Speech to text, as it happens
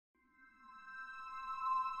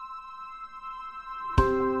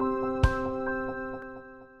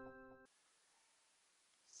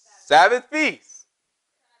Sabbath feast.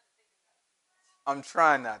 I'm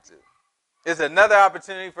trying not to. It's another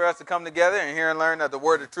opportunity for us to come together and hear and learn of the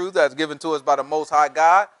word of truth that's given to us by the Most High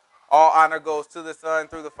God. All honor goes to the Son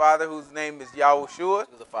through the Father, whose name is Yahushua.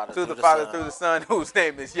 To the Father, through the Son, whose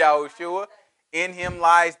name is Yahushua. In him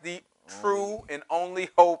lies the true and only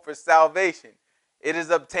hope for salvation. It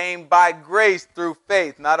is obtained by grace through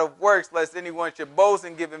faith, not of works, lest anyone should boast,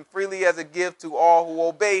 and given freely as a gift to all who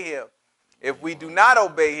obey him. If we do not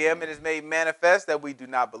obey him, it is made manifest that we do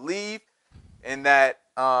not believe, and that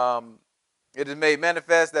it is made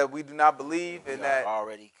manifest that we do not believe, and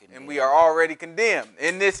we are already condemned.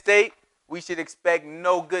 In this state, we should expect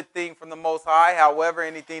no good thing from the Most High. However,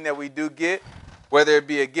 anything that we do get, whether it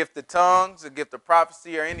be a gift of tongues, a gift of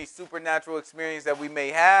prophecy, or any supernatural experience that we may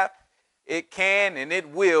have, it can and it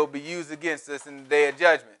will be used against us in the day of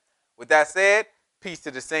judgment. With that said, peace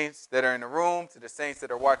to the saints that are in the room, to the saints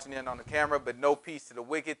that are watching in on the camera, but no peace to the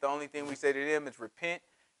wicked. The only thing we say to them is repent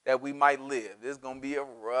that we might live. This is going to be a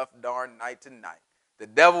rough, darn night tonight. The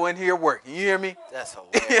devil in here working. You hear me? That's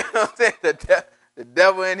hilarious. You know what I'm saying? The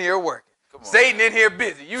devil in here working. Satan in here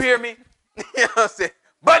busy. You hear me? You know what I'm saying?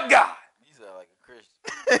 But God. You sound like a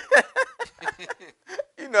Christian.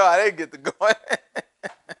 You know how they get to going.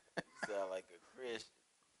 Sound like a Christian.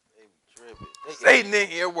 They be tripping. Satan in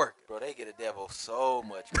here working. Bro, they get the devil so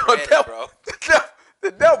much credit, bro.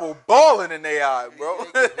 The devil balling in their eye, bro.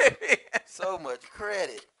 So much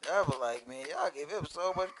credit. I was like, man, y'all give him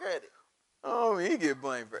so much credit. Oh, he get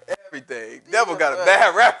blamed for everything. Devil got a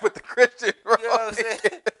bad rap with the Christian, bro. You know what I'm saying?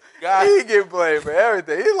 He get blamed for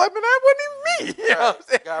everything. He's like, man, that wasn't even me. You know what I'm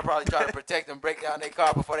saying? God probably trying to protect them, break down their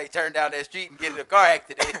car before they turn down that street and get in a car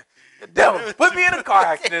accident. The devil put me in a car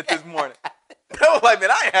accident this morning. I was like, man,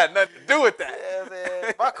 I ain't had nothing to do with that. Yeah,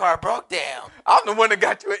 man. My car broke down. I'm the one that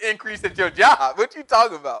got you an increase at your job. What you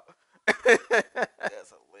talking about? That's hilarious.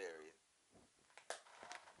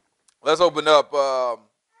 Let's open up. Where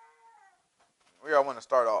y'all want to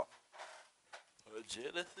start off?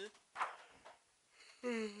 Genesis?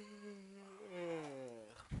 Did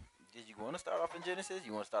you want to start off in Genesis?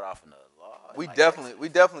 You want to start off in the law? We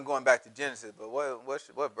definitely going back to Genesis, but what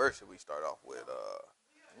verse should we start off with?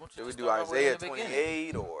 Should we do Isaiah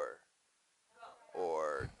 28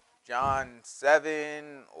 or John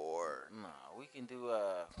 7 or? Nah, we can do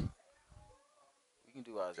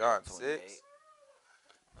Isaiah John 28. 6.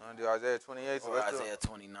 I want to do Isaiah 28. So or Isaiah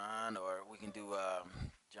 29, or we can do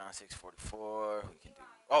John 6:44.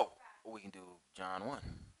 We can do John 1.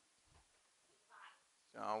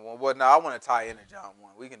 John 1. Well, no, I want to tie into John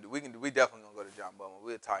 1. We definitely gonna go to John 1.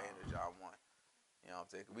 We'll tie into John 1. You know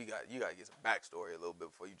what I'm saying? You gotta get some backstory a little bit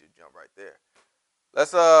before you just jump right there.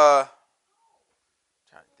 Let's trying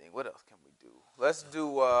to think, what else can we do? Let's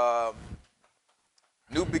do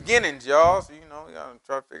new beginnings, y'all. So we gotta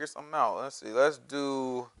try to figure something out. Let's see. Let's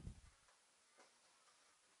do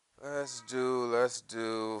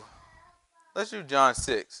John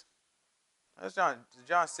 6. That's John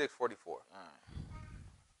 6:44.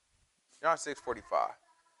 John 6:45.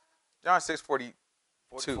 John 6:42.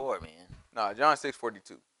 44, man. No, John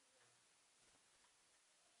 6:42.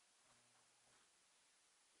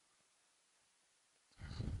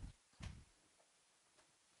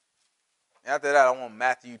 After that, I want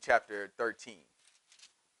Matthew chapter 13.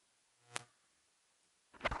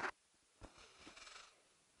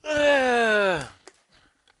 I'm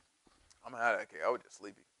out of here. I was just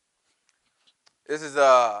sleepy. This is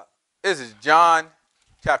John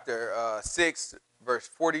chapter 6 verse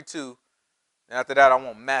 42. And after that, I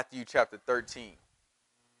want Matthew chapter 13.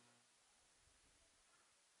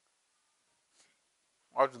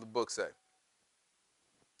 What does the book say?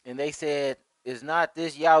 And they said, is not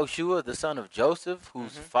this Yahushua, the son of Joseph,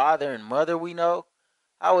 whose father and mother we know?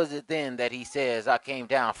 How is it then that he says, I came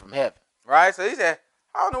down from heaven? Right? So he said,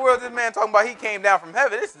 how in the world is this man talking about he came down from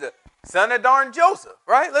heaven? This is the son of darn Joseph,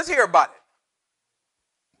 right? Let's hear about it.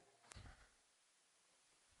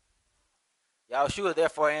 Yahushua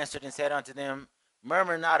therefore answered and said unto them,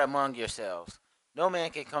 murmur not among yourselves. No man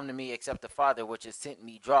can come to me except the Father which has sent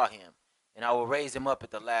me draw him, and I will raise him up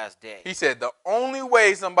at the last day. He said the only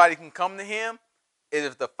way somebody can come to him is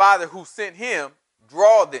if the Father who sent him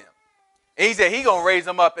draw them. And he said he's going to raise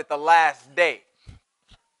them up at the last day.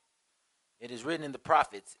 It is written in the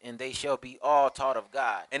prophets, and they shall be all taught of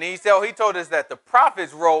God. And he told us that the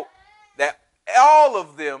prophets wrote that all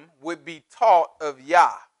of them would be taught of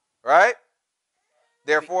Yah, right?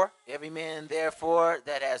 Therefore, every man, therefore,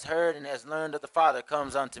 that has heard and has learned of the Father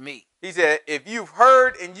comes unto me. He said, if you've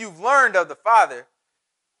heard and you've learned of the Father,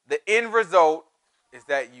 the end result is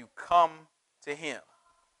that you come to him,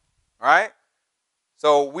 right?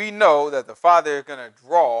 So we know that the Father is going to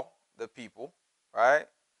draw the people, right?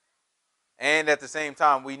 And at the same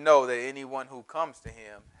time, we know that anyone who comes to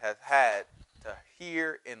him has had to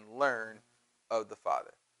hear and learn of the Father.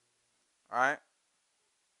 All right?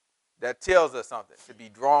 That tells us something. To be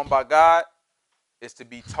drawn by God is to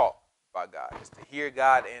be taught by God. It's to hear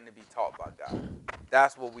God and to be taught by God.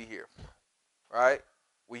 That's what we here for, right?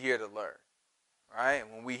 We here to learn, right?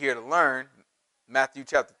 And when we here to learn, Matthew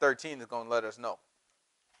chapter 13 is going to let us know.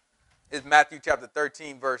 It's Matthew chapter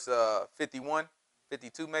 13, verse 51,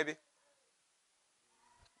 52 maybe.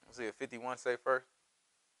 Let's see if 51 say first.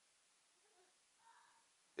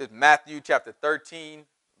 It's Matthew chapter 13,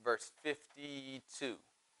 verse 52.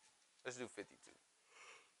 Let's do 52.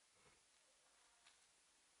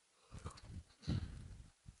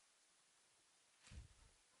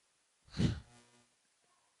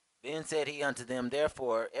 Then said he unto them,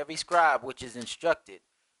 Therefore every scribe which is instructed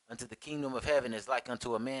unto the kingdom of heaven is like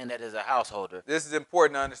unto a man that is a householder. This is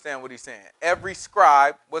important to understand what he's saying. Every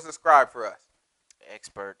scribe, what's a scribe for us?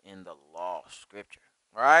 Expert in the law, scripture.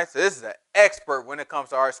 All right, so this is an expert when it comes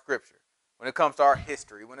to our scripture, when it comes to our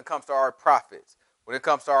history, when it comes to our prophets, when it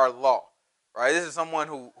comes to our law. Right, this is someone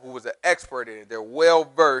who was an expert in it. They're well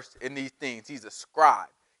versed in these things. He's a scribe.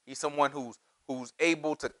 He's someone who's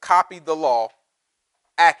able to copy the law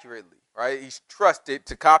accurately. Right, he's trusted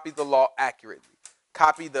to copy the law accurately,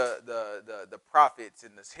 copy the prophets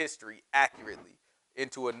and this history accurately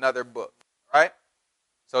into another book. Right,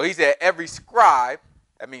 so he said every scribe.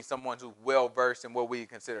 That means someone who's well versed in what we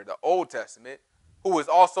consider the Old Testament, who is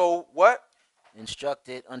also what?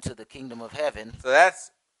 Instructed unto the kingdom of heaven. So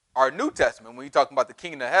that's our New Testament when you're talking about the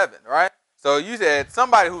kingdom of heaven, right? So you said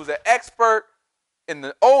somebody who's an expert in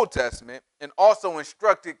the Old Testament and also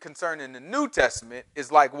instructed concerning the New Testament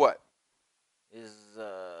is like what? Is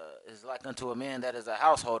like unto a man that is a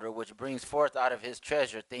householder, which brings forth out of his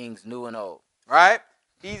treasure things new and old. Right?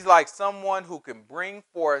 He's like someone who can bring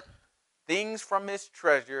forth things from his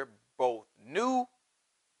treasure, both new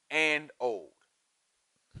and old.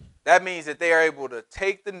 That means that they are able to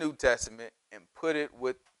take the New Testament and put it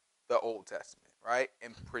with the Old Testament, right?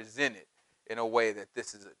 And present it in a way that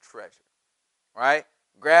this is a treasure, right?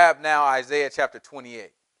 Grab now Isaiah chapter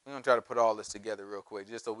 28. We're going to try to put all this together real quick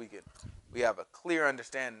just so we have a clear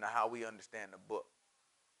understanding of how we understand the book.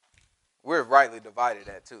 We're rightly divided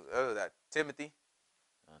at too. That Timothy.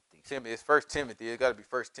 Timothy. It's 1 Timothy. It's got to be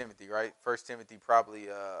 1 Timothy, right? 1 Timothy probably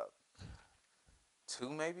 2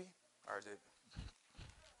 maybe? Or is it?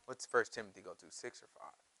 What's 1 Timothy go to? 6 or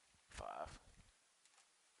 5? 5.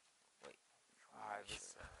 Wait. 5.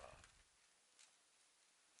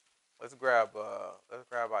 Let's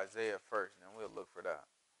grab Isaiah first, and we'll look for that.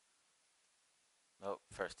 Nope.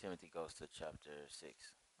 1 Timothy goes to chapter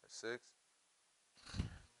 6. 6. I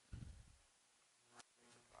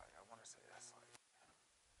want to say that's like.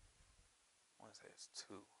 I want to say it's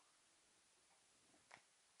 2.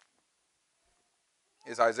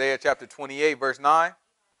 It's Isaiah chapter 28, verse 9.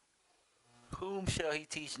 Whom shall he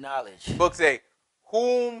teach knowledge? The book say,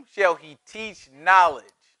 whom shall he teach knowledge?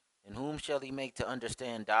 And whom shall he make to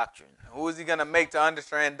understand doctrine? And who is he going to make to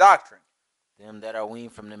understand doctrine? Them that are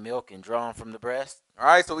weaned from the milk and drawn from the breast. All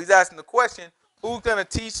right, so he's asking the question, who's going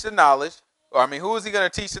to teach the knowledge? Who is he going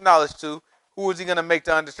to teach the knowledge to? Who is he going to make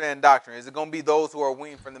to understand doctrine? Is it going to be those who are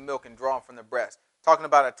weaned from the milk and drawn from the breast? Talking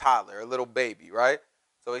about a toddler, a little baby, right?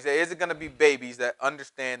 So he said, is it going to be babies that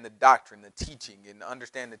understand the doctrine, the teaching, and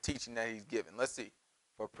understand the teaching that he's given? Let's see.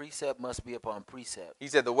 For precept must be upon precept. He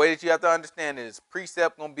said the way that you have to understand it is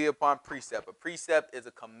precept going to be upon precept. A precept is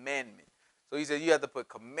a commandment. So he said you have to put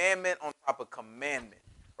commandment on top of commandment,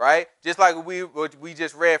 right? Just like what we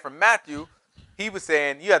just read from Matthew, he was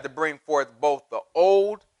saying you have to bring forth both the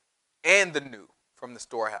old and the new from the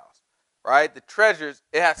storehouse, right? The treasures,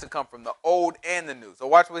 it has to come from the old and the new. So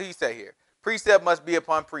watch what he said here. Precept must be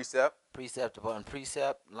upon precept. Precept upon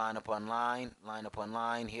precept, line upon line upon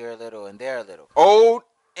line, here a little and there a little. Old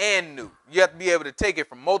and new. You have to be able to take it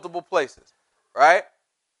from multiple places, right?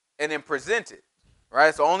 And then present it, right?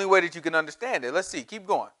 It's the only way that you can understand it. Let's see. Keep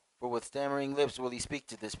going. For with stammering lips will he speak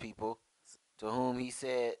to this people, to whom he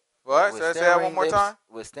said... What? Say that one more time.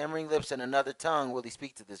 With stammering lips and another tongue will he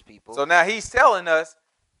speak to this people. So now he's telling us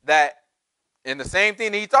that in the same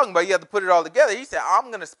thing that he's talking about, you have to put it all together. He said, I'm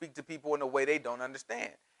going to speak to people in a way they don't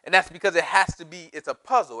understand. And that's because it's a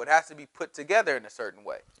puzzle. It has to be put together in a certain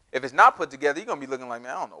way. If it's not put together, you're going to be looking like,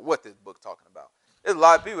 man, I don't know what this book's talking about. There's a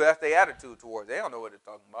lot of people, that's their attitude towards it. They don't know what it's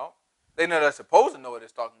talking about. They know they're supposed to know what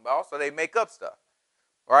it's talking about, so they make up stuff,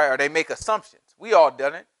 right? Or they make assumptions. We all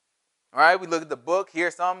done it, all right? We look at the book,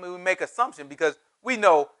 hear something, we make assumption because we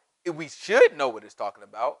know we should know what it's talking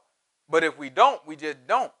about. But if we don't, we just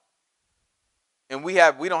don't. And we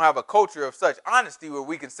don't have a culture of such honesty where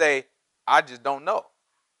we can say, I just don't know.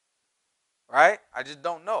 Right? I just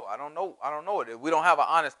don't know. I don't know it. We don't have an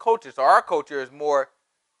honest culture. So our culture is more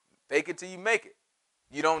fake it till you make it.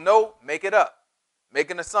 You don't know, make it up.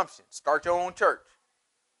 Make an assumption. Start your own church.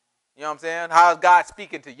 You know what I'm saying? How is God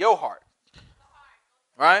speaking to your heart?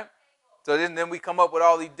 Right? So then we come up with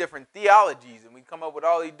all these different theologies and we come up with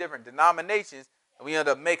all these different denominations and we end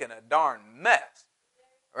up making a darn mess.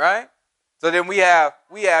 Right? So then we have,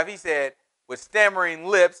 he said, with stammering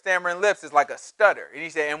lips is like a stutter. And he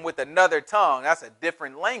said, and with another tongue, that's a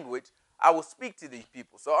different language, I will speak to these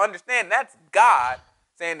people. So understand that's God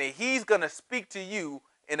saying that he's going to speak to you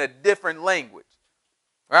in a different language.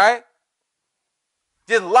 Right?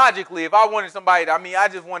 Just logically, if I wanted somebody, I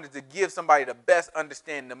just wanted to give somebody the best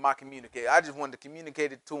understanding of my communication. I just wanted to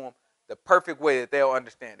communicate it to them the perfect way that they'll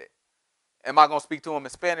understand it. Am I going to speak to them in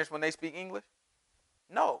Spanish when they speak English?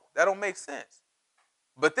 No, that don't make sense.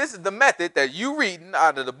 But this is the method that you reading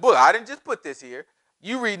out of the book. I didn't just put this here.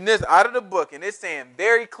 You reading this out of the book, and it's saying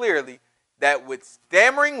very clearly that with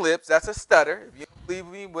stammering lips, that's a stutter. If you don't believe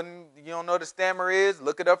me, when you don't know what a stammer is,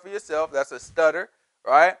 look it up for yourself. That's a stutter,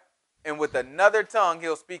 right? And with another tongue,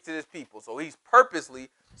 he'll speak to his people. So he's purposely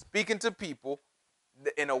speaking to people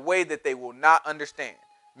in a way that they will not understand.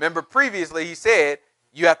 Remember previously he said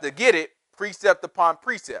you have to get it precept upon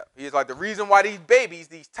precept. He's like, the reason why these babies,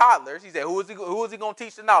 these toddlers, he said, who is he going to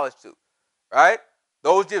teach the knowledge to? Right?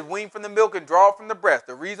 Those just wean from the milk and draw from the breast.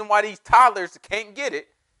 The reason why these toddlers can't get it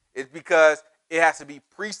is because it has to be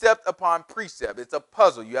precept upon precept. It's a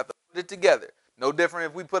puzzle. You have to put it together. No different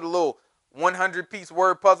if we put a little 100-piece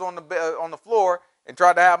word puzzle on the floor and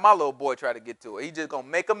try to have my little boy try to get to it. He's just going to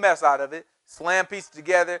make a mess out of it, slam pieces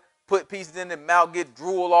together, put pieces in his mouth, get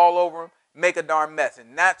drool all over him, make a darn mess.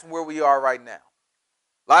 And that's where we are right now.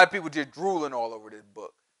 A lot of people just drooling all over this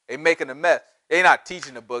book. They making a mess. They're not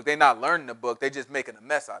teaching the book. They're not learning the book. They're just making a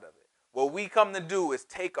mess out of it. What we come to do is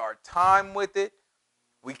take our time with it.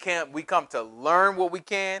 We come to learn what we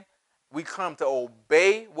can. We come to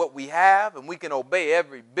obey what we have, and we can obey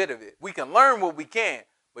every bit of it. We can learn what we can,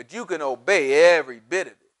 but you can obey every bit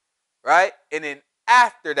of it, right? And then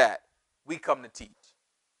after that, we come to teach.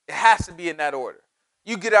 It has to be in that order.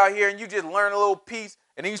 You get out here and you just learn a little piece,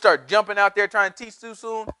 and then you start jumping out there trying to teach too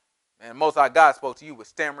soon. Man, Most High God spoke to you with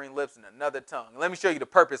stammering lips and another tongue. Let me show you the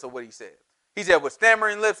purpose of what he said. He said, with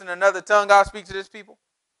stammering lips and another tongue, God speaks to this people.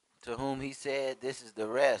 To whom he said, this is the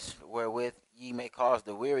rest wherewith ye may cause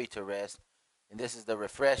the weary to rest, and this is the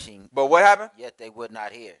refreshing. But what happened? Yet they would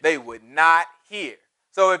not hear. They would not hear.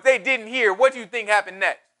 So if they didn't hear, what do you think happened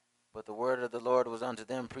next? But the word of the Lord was unto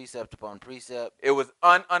them precept upon precept. It was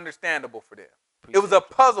ununderstandable for them. It was a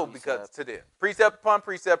puzzle because to them. Precept upon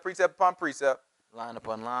precept, precept upon precept. Line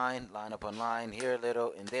upon line upon line, here a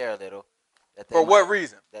little and there a little. For what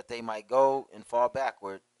reason? That they might go and fall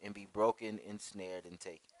backward and be broken, ensnared, and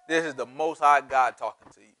taken. This is the Most High God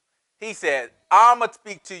talking to you. He said, I'm going to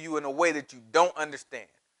speak to you in a way that you don't understand.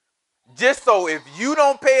 Just so if you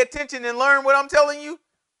don't pay attention and learn what I'm telling you,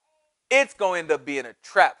 it's going to end up being a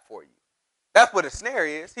trap for you. That's what a snare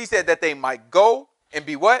is. He said that they might go and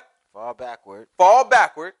be what? Fall backward. Fall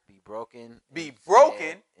backward. Be broken. Be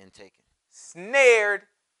broken. And taken. Snared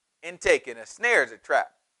and taken. A snare is a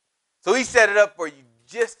trap. So he set it up for you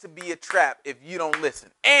just to be a trap if you don't listen.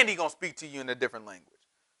 And he's going to speak to you in a different language.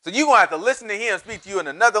 So you're going to have to listen to him speak to you in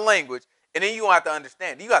another language, and then you're going to have to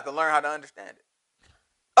understand it. You got to learn how to understand it.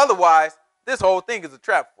 Otherwise, this whole thing is a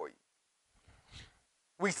trap for you.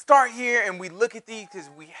 We start here and we look at these because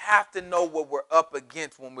we have to know what we're up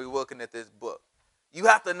against when we're looking at this book. You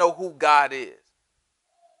have to know who God is.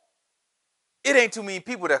 It ain't too many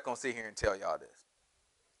people that's going to sit here and tell y'all this.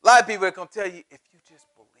 A lot of people are going to tell you, if you just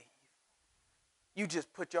believe, you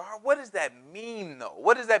just put your heart. What does that mean, though?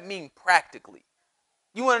 What does that mean practically?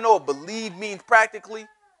 You want to know what believe means practically?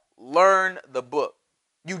 Learn the book.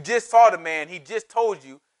 You just saw the man. He just told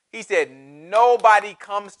you. He said, nobody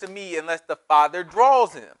comes to me unless the Father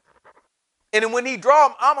draws him. And then when he draws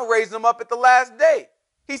him, I'm going to raise him up at the last day.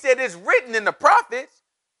 He said, it's written in the prophets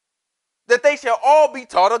that they shall all be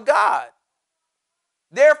taught of God.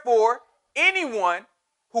 Therefore, anyone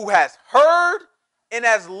who has heard and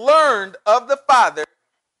has learned of the Father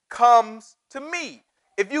comes to me.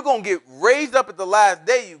 If you're going to get raised up at the last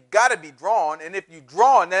day, you got to be drawn. And if you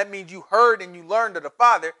drawn, that means you heard and you learned of the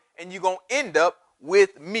Father, and you're going to end up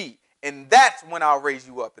with me. And that's when I'll raise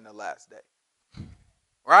you up in the last day.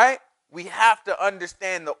 Right? We have to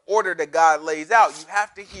understand the order that God lays out. You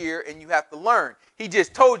have to hear and you have to learn. He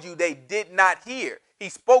just told you they did not hear. He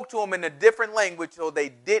spoke to them in a different language, so they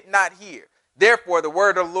did not hear. Therefore, the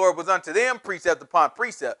word of the Lord was unto them precept upon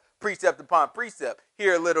precept. precept upon precept,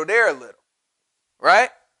 here a little, there a little, right?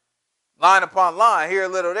 Line upon line, here a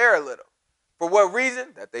little, there a little. For what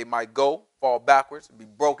reason? That they might go, fall backwards, be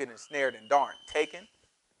broken and snared and darn taken.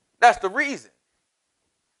 That's the reason.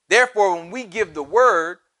 Therefore, when we give the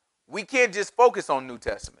word, we can't just focus on New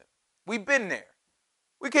Testament. We've been there.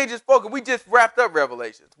 We can't just focus. We just wrapped up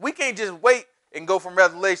Revelations. We can't just wait and go from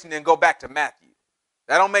Revelation and go back to Matthew.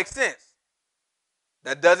 That don't make sense.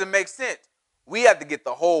 That doesn't make sense. We have to get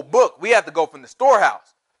the whole book. We have to go from the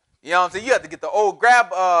storehouse. You know what I'm saying? You have to get the old grab.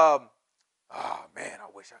 Oh man, I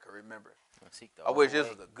wish I could remember. I wish this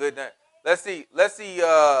was a good night. Let's see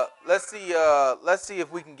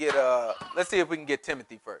if we can get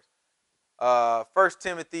Timothy first. 1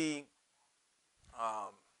 Timothy.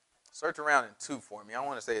 Search around in 2 for me. I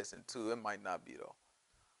want to say it's in 2. It might not be though.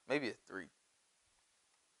 Maybe it's 3.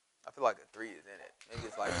 I feel like a 3 is in it. Maybe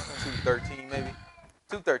it's like 2:13, maybe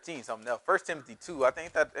 2:13 something else. 1 Timothy 2. I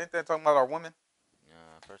think ain't that talking about our women.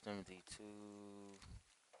 1 Timothy 2.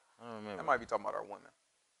 I don't remember. That might be talking about our women.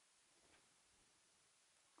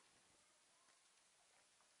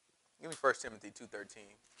 Give me 1 Timothy 2:13.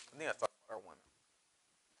 I think that's talking about our women.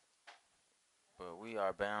 But we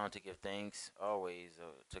are bound to give thanks always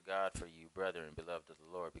to God for you, brethren, beloved of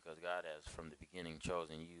the Lord, because God has from the beginning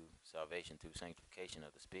chosen you salvation through sanctification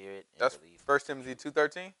of the Spirit and that's belief. 1 Timothy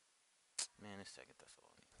 2:13. Man, it's 2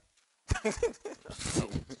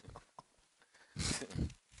 Thessalonians.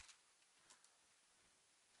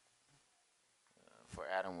 For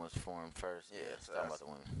Adam was formed first. Yeah, it's talking about the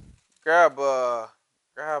women.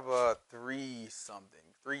 Grab 3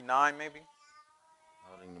 something. 3:9 maybe.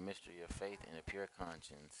 Holding the mystery of faith and a pure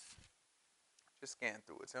conscience. Just scan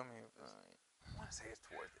through it. Tell me. I want to say it's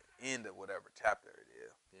towards the end of whatever chapter it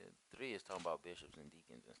is. Yeah, 3 is talking about bishops and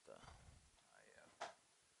deacons and stuff. Oh,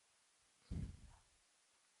 yeah.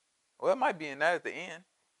 Well, it might be in that at the end.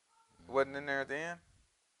 It wasn't in there at the end.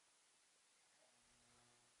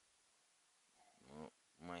 Well,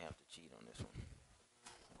 might have to cheat on this one.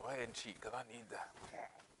 Go ahead and cheat, because I need that.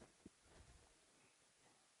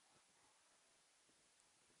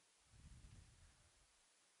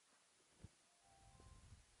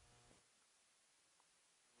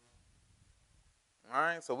 All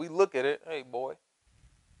right, so we look at it. Hey, boy.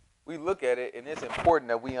 We look at it, and it's important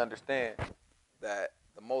that we understand that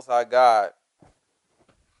the Most High God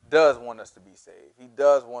does want us to be saved. He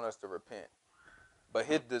does want us to repent. But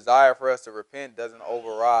his desire for us to repent doesn't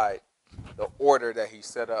override the order that he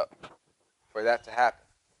set up for that to happen.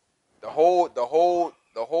 The whole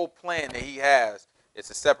plan that he has is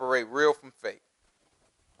to separate real from fake.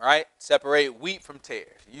 Right? Separate wheat from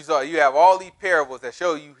tares. You have all these parables that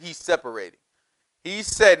show you he's separating. He's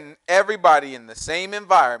setting everybody in the same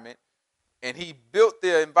environment, and he built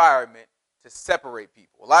the environment to separate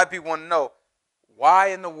people. A lot of people want to know, why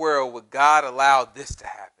in the world would God allow this to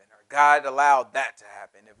happen, or God allowed that to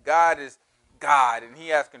happen? If God is God and he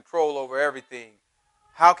has control over everything,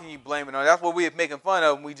 how can you blame it on? That's what we were making fun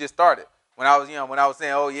of when we just started. When I was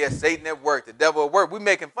saying, oh yeah, Satan at work, the devil at work, we're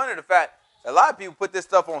making fun of the fact that a lot of people put this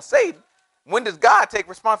stuff on Satan. When does God take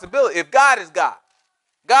responsibility? If God is God,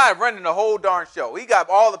 God running the whole darn show, he got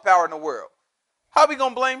all the power in the world, how are we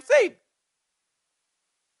going to blame Satan?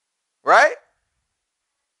 Right?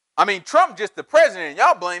 I mean, Trump just the president,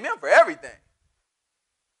 y'all blame him for everything.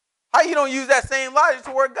 How you don't use that same logic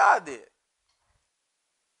to where God did?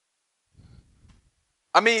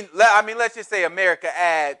 I mean, let's just say America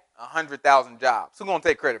add 100,000 jobs. Who's going to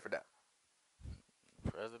take credit for that?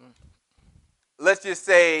 President? Let's just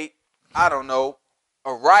say, I don't know,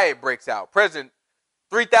 a riot breaks out. President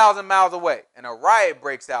 3,000 miles away, and a riot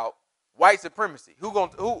breaks out, white supremacy.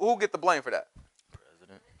 Who get the blame for that?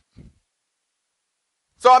 President.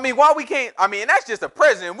 So, I mean, why we can't, and that's just a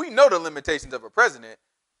president. We know the limitations of a president.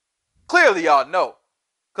 Clearly, y'all know.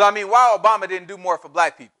 Because, why Obama didn't do more for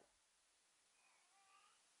black people?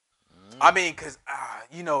 Because,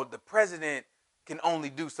 the president can only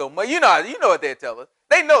do so much. You know what they tell us.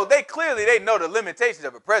 They know the limitations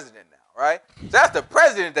of a president now, right? So that's the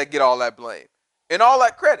president that get all that blame and all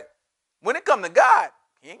that credit. When it comes to God,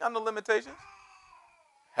 he ain't got no limitations.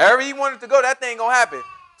 However he wanted to go, that thing gonna happen.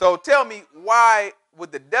 So tell me, why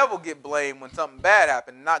would the devil get blamed when something bad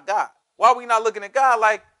happened and not God? Why are we not looking at God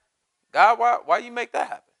like, God, why you make that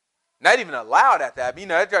happen? Not even allow that to happen.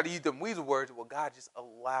 They try to use them weasel words. Well, God just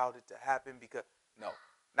allowed it to happen because, no,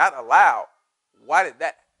 not allowed. Why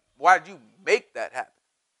did you make that happen?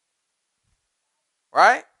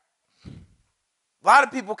 Right? A lot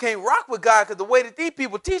of people can't rock with God because the way that these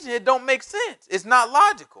people teaching it don't make sense. It's not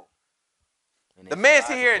logical. The man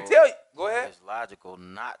sit here and tell you, go ahead. It's logical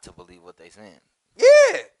not to believe what they saying.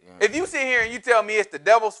 Yeah. If you sit here and you tell me it's the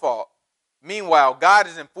devil's fault, meanwhile, God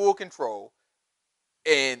is in full control,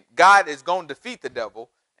 and God is going to defeat the devil,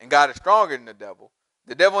 and God is stronger than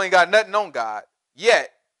the devil ain't got nothing on God,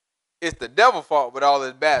 yet it's the devil's fault with all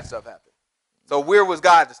this bad stuff happening. So where was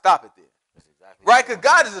God to stop it then? Exactly right? Because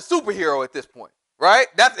God is a superhero at this point, right?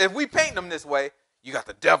 That's if we paint him this way, you got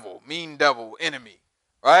the devil, mean devil, enemy,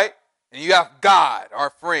 right? And you have God, our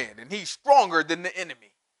friend, and he's stronger than the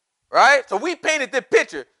enemy, right? So we painted this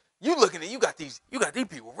picture. You looking at you got these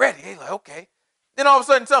people ready. They like, okay. Then all of a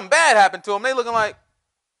sudden something bad happened to them. They looking like,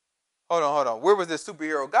 hold on. Where was this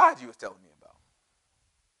superhero God you was telling me about?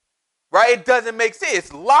 Right? It doesn't make sense.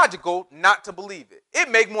 It's logical not to believe it.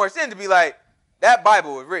 It make more sense to be like, that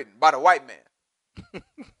Bible was written by the white man.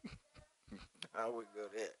 I would go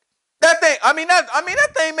there. That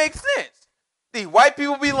thing makes sense. These white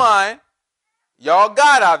people be lying. Y'all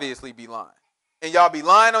God obviously be lying. And y'all be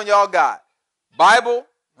lying on y'all God. Bible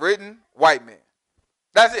written white man.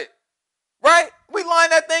 That's it. Right? We line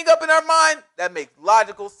that thing up in our mind. That makes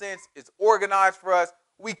logical sense. It's organized for us.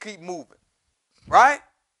 We keep moving. Right?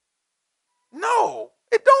 No,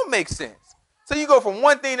 it don't make sense. So you go from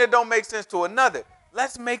one thing that don't make sense to another.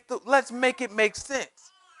 Let's make it make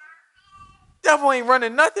sense. Devil ain't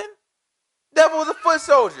running nothing. Devil was a foot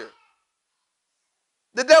soldier.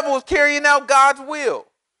 The devil was carrying out God's will.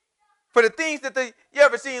 For the things that you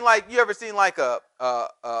ever seen like a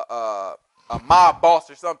mob boss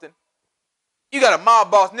or something? You got a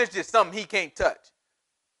mob boss and it's just something he can't touch.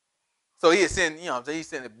 So he'll send, you know what I'm saying, he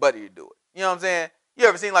send his buddy to do it. You know what I'm saying? You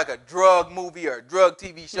ever seen like a drug movie or a drug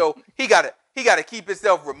TV show? He gotta keep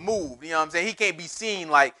himself removed. You know what I'm saying? He can't be seen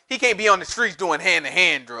he can't be on the streets doing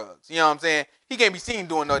hand-to-hand drugs. You know what I'm saying? He can't be seen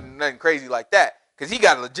doing nothing crazy like that. Because he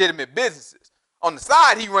got legitimate businesses. On the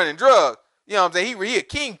side, he running drugs. You know what I'm saying? He a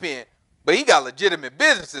kingpin, but he got legitimate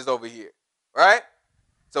businesses over here. Right?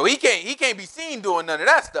 So he can't be seen doing none of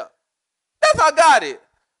that stuff. That's how God is.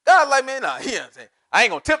 God like, man, nah, you know what I'm saying? I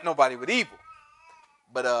ain't gonna tempt nobody with evil.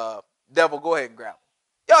 But devil, go ahead and grab him.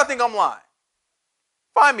 Y'all think I'm lying?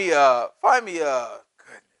 Find me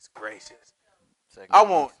goodness gracious. I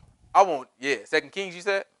want, yeah, 2 Kings you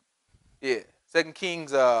said? Yeah. 2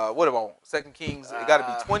 Kings, what do I want? 2 Kings, it gotta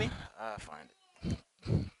be 20? I'll find it.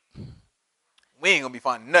 We ain't gonna be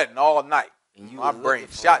finding nothing all night. My brain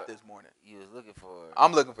shot this morning. You was looking for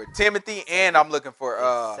I'm looking for Timothy and I'm looking for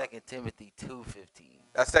 2 Timothy 2:15.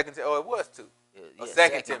 That's it was 2. Yeah,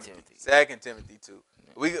 2 Timothy. 2 Timothy 2.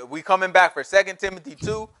 We coming back for 2 Timothy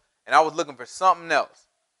 2, and I was looking for something else.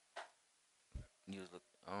 I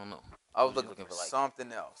don't know. I was looking for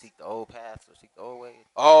something else. Seek the old paths or seek the old ways.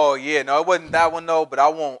 Oh yeah, no, it wasn't that one though. But I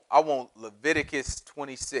want Leviticus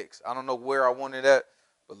 26. I don't know where I wanted that,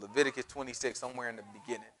 but Leviticus 26 somewhere in the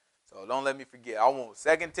beginning. So don't let me forget. I want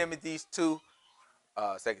 2 Timothy 2.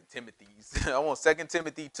 2 Timothy's. I want 2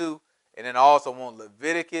 Timothy 2, and then I also want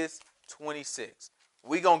Leviticus 26.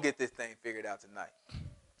 We gonna get this thing figured out tonight. You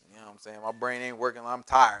know what I'm saying? My brain ain't working. I'm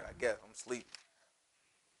tired. I guess I'm sleeping.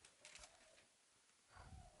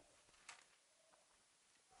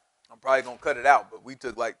 I'm probably gonna cut it out, but we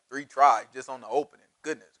took like 3 tries just on the opening.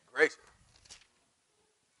 Goodness gracious.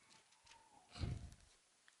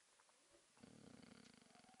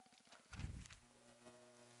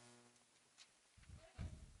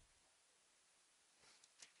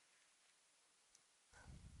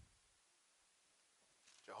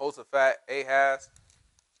 Jehoshaphat, Ahaz.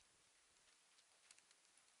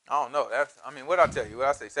 I don't know. What did I tell you?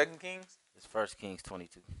 What did I say? 2 Kings? It's 1 Kings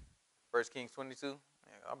 22. 1 Kings 22? Man,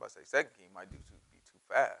 I'm about to say 2 Kings might be too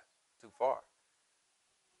fast, too far.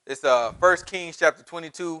 It's 1 Kings chapter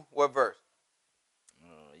 22. What verse?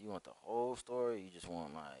 You want the whole story? Or you just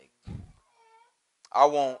want like? I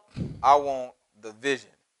want the vision.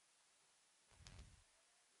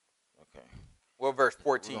 Okay. What verse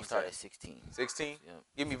 14 We're start at 16. 16? Yep.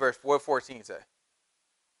 Give me verse. What 14 say?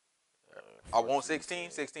 I want 16.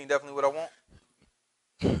 16 definitely what I want.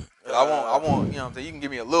 I want, you know what I'm saying? You can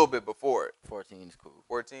give me a little bit before it. 14 is cool.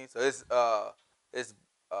 14. So it's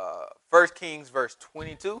 1 Kings verse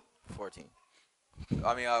 22. 14.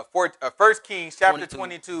 1 Kings chapter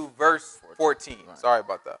 22 verse 14. Right. Sorry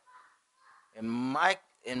about that. And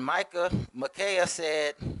Micaiah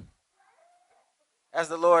said, "As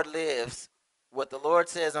the Lord lives, what the Lord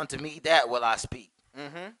says unto me, that will I speak."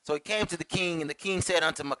 Mm-hmm. So he came to the king, and the king said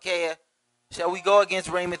unto Micaiah, "Shall we go against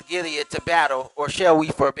Ramoth Gilead to battle, or shall we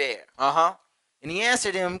forbear?" Uh-huh. And he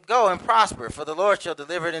answered him, "Go and prosper, for the Lord shall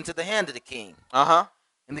deliver it into the hand of the king." Uh-huh.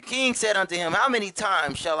 And the king said unto him, "How many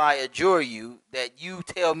times shall I adjure you that you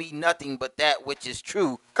tell me nothing but that which is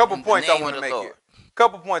true?" Couple points I want to make here.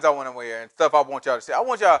 Couple points I want to make here and stuff I want y'all to say. I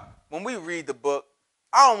want y'all when we read the book,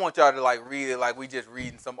 I don't want y'all to like read it like we just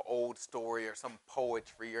reading some old story or some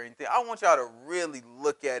poetry or anything. I want y'all to really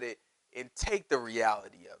look at it and take the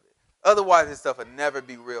reality of it. Otherwise, this stuff will never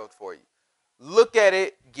be real for you. Look at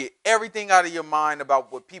it, get everything out of your mind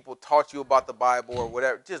about what people taught you about the Bible or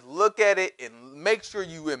whatever. Just look at it and make sure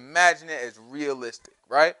you imagine it as realistic,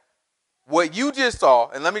 right? What you just saw,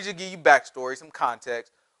 and let me just give you backstory, some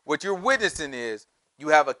context. What you're witnessing is you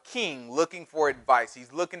have a king looking for advice.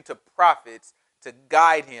 He's looking to prophets to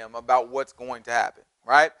guide him about what's going to happen,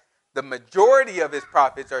 right? The majority of his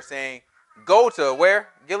prophets are saying, go to where?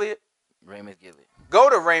 Gilead? Ramoth Gilead. Go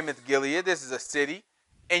to Ramoth Gilead. This is a city,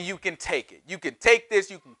 and you can take it. You can take this.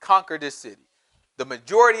 You can conquer this city. The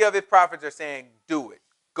majority of his prophets are saying, do it.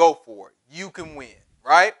 Go for it. You can win,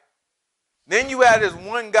 right? Then you have this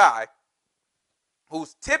one guy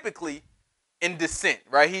who's typically in dissent,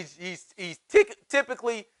 right? He's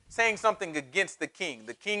typically saying something against the king.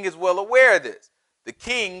 The king is well aware of this. The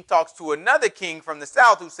king talks to another king from the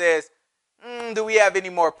south who says, do we have any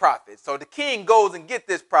more prophets? So the king goes and get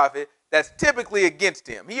this prophet that's typically against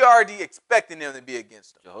him. He already expecting them to be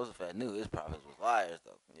against him. Jehoshaphat knew his prophets was liars,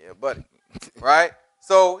 though. Yeah, buddy. Right?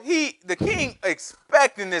 So the king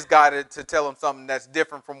expecting this guy to tell him something that's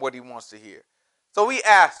different from what he wants to hear. So he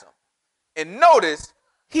asks him. And notice,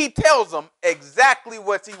 he tells him exactly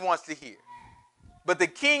what he wants to hear. But the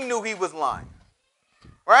king knew he was lying.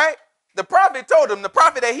 Right? The prophet told him, the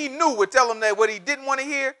prophet that he knew would tell him that what he didn't want to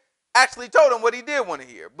hear, actually told him what he did want to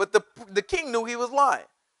hear. But the king knew he was lying.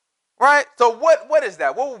 Right? So what is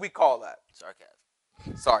that? What would we call that?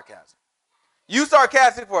 Sarcasm. Sarcasm. You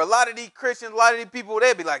sarcastic for a lot of these Christians, a lot of these people,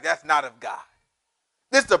 they'd be like, that's not of God.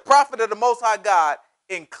 This is the prophet of the Most High God,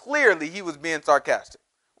 and clearly he was being sarcastic.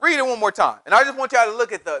 Read it one more time. And I just want y'all to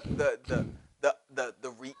look at the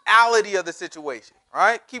reality of the situation. All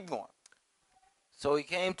right? Keep going. So he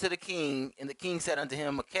came to the king, and the king said unto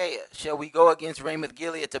him, Micaiah, shall we go against Ramoth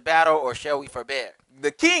Gilead to battle, or shall we forbear?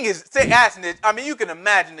 The king is asking this. I mean, you can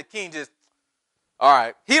imagine the king just, all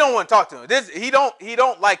right. He don't want to talk to him. He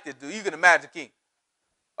don't like this dude. You can imagine the king.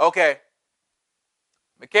 Okay.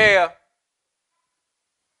 Micaiah,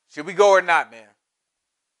 should we go or not, man?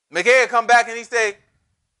 Micaiah come back and he say,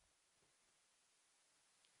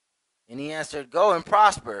 and he answered, go and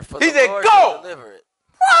prosper, for he the said, Lord go, shall deliver it.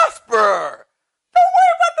 Prosper. Don't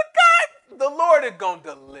worry about the guy. The Lord is going to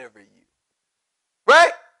deliver you.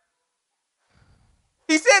 Right?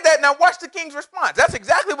 He said that. Now watch the king's response. That's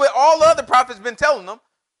exactly what all the other prophets been telling them.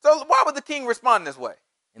 So why would the king respond this way?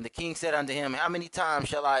 And the king said unto him, how many times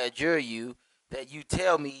shall I adjure you that you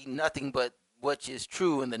tell me nothing but what is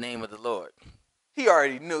true in the name of the Lord? He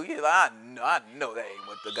already knew. He's like, I know that ain't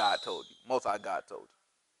what the God told you. Most High God told you.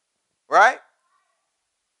 Right?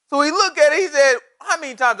 So he looked at it. He said, how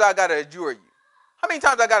many times I got to adjure you? How many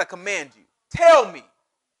times I got to command you? Tell me.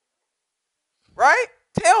 Right?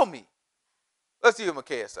 Tell me. Let's see what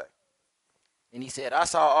Micaiah say. And he said, I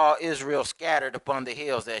saw all Israel scattered upon the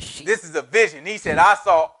hills as sheep. This is a vision. He said, I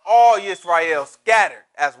saw all Israel scattered.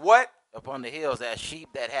 As what? Upon the hills as sheep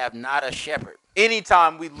that have not a shepherd.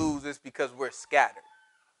 Anytime we lose, it's because we're scattered.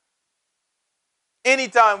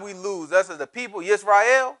 Anytime we lose, us as a people,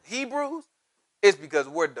 Israel, Hebrews, it's because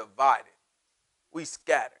we're divided. We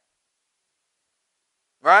scattered.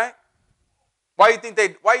 Right? Why do you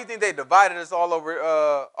think they divided us all over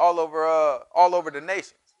the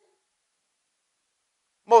nations?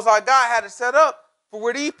 Most High God had it set up for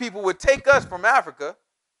where these people would take us from Africa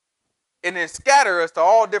and then scatter us to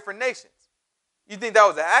all different nations. You think that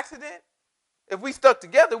was an accident? If we stuck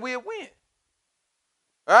together, we'd win.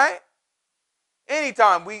 Right?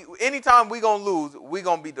 Anytime we gonna lose, we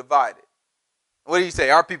gonna be divided. What do you say?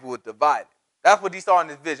 Our people were divided. That's what he saw in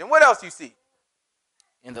his vision. What else you see?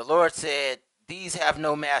 And the Lord said, these have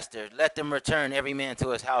no master. Let them return every man to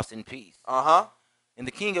his house in peace. Uh-huh. And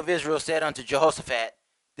the king of Israel said unto Jehoshaphat,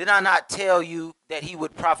 did I not tell you that he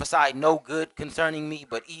would prophesy no good concerning me,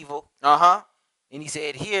 but evil? Uh-huh. And he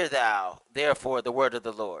said, hear thou, therefore, the word of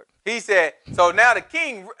the Lord. He said, so now the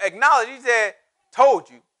king acknowledged, he said, told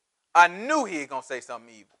you, I knew he was going to say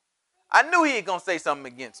something evil. I knew he was going to say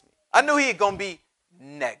something against me. I knew he was going to be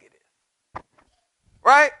negative.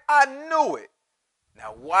 Right? I knew it.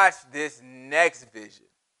 Now watch this next vision.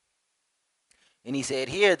 And he said,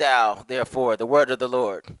 hear thou, therefore, the word of the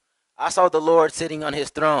Lord. I saw the Lord sitting on his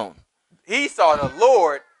throne. He saw the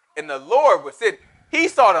Lord, and the Lord was sitting. He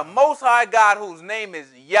saw the Most High God, whose name is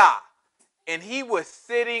Yah, and he was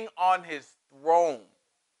sitting on his throne.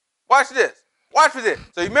 Watch this. Watch for this.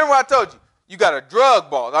 So you remember what I told you? You got a drug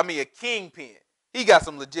boss. I mean, a kingpin. He got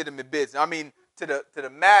some legitimate business. I mean, to the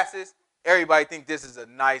masses, Everybody think this is a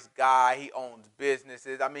nice guy. He owns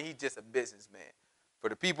businesses. I mean, he's just a businessman. For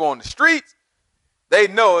the people on the streets, they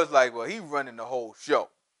know it's like, well, he's running the whole show.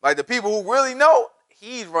 Like the people who really know,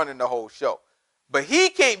 he's running the whole show. But he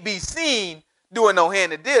can't be seen doing no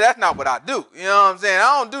hand to hand. That's not what I do. You know what I'm saying?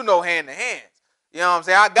 I don't do no hand to hands. You know what I'm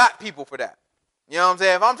saying? I got people for that. You know what I'm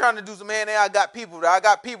saying? If I'm trying to do some hand to hand, I got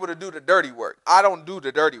people to do the dirty work. I don't do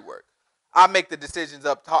the dirty work. I make the decisions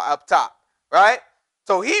up top, right?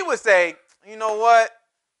 So he would say, you know what?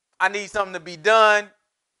 I need something to be done.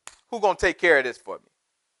 Who's going to take care of this for me?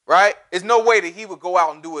 Right? There's no way that he would go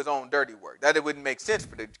out and do his own dirty work. That it wouldn't make sense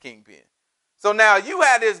for the kingpin. So now you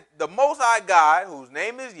had the Most High God, whose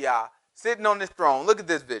name is Yah, sitting on this throne. Look at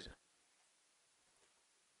this vision.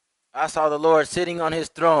 I saw the Lord sitting on his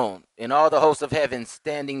throne, and all the hosts of heaven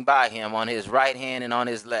standing by him on his right hand and on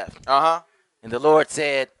his left. And the Lord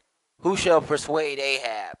said, who shall persuade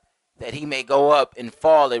Ahab that he may go up and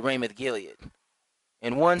fall at Ramoth Gilead?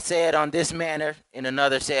 And one said on this manner, and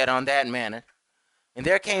another said on that manner. And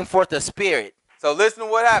there came forth a spirit. So listen to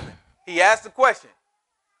what happened. He asked the question,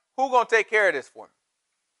 who going to take care of this for me?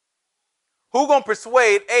 Who going to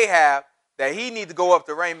persuade Ahab that he need to go up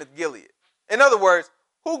to Ramoth Gilead? In other words,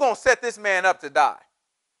 who going to set this man up to die?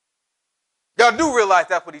 Y'all do realize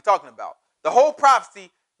that's what he's talking about. The whole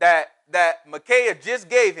prophecy that Micaiah just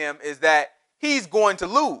gave him is that he's going to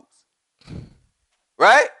lose.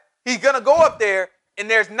 Right? He's going to go up there and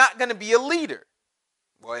there's not going to be a leader.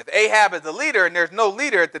 Well, if Ahab is a leader and there's no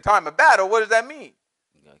leader at the time of battle, what does that mean?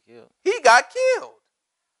 He got killed. He got killed.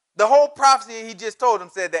 The whole prophecy he just told him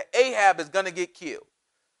said that Ahab is going to get killed.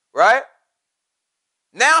 Right?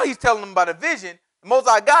 Now he's telling them about a vision. The Most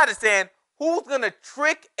High God is saying, who's going to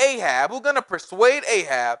trick Ahab? Who's going to persuade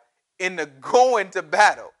Ahab into going to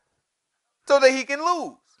battle so that he can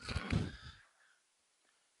lose?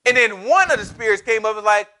 And then one of the spirits came up and was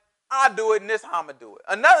like, I'll do it and this how I'm going to do it.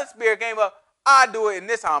 Another spirit came up, I'll do it and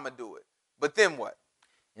this how I'm going to do it. But then what?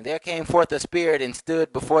 And there came forth a spirit and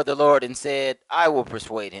stood before the Lord and said, I will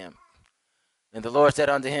persuade him. And the Lord said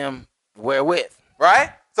unto him, wherewith?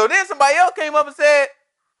 Right? So then somebody else came up and said,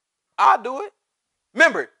 I'll do it.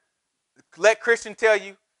 Remember, let Christian tell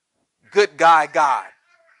you, good guy God,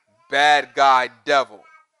 bad guy devil,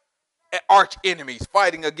 arch enemies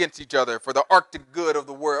fighting against each other for the arctic good of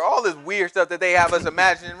the world. All this weird stuff that they have us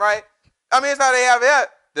imagining, right? I mean, it's how they have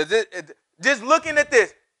it. Just looking at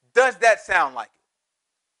this, does that sound like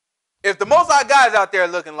it? If the Most High God is out there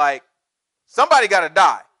looking like somebody got to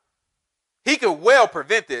die, he could well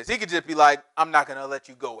prevent this. He could just be like, I'm not going to let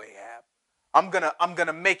you go, Ahab. I'm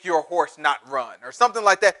gonna make your horse not run or something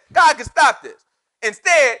like that. God can stop this.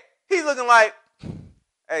 Instead, he's looking like,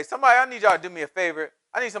 hey, somebody, I need y'all to do me a favor.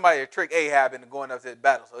 I need somebody to trick Ahab into going up to his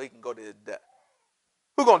battle so he can go to his death.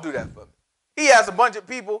 Who gonna do that for me? He has a bunch of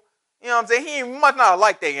people, you know what I'm saying? He must not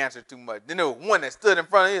like they answer too much. Then there was one that stood in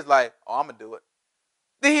front of him, he's like, oh, I'm gonna do it.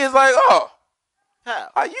 Then he was like, oh,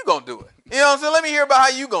 how you gonna do it? You know what I'm saying? Let me hear about how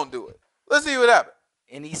you gonna do it. Let's see what happened.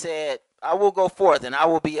 And he said, I will go forth, and I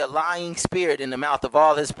will be a lying spirit in the mouth of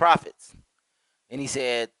all his prophets. And he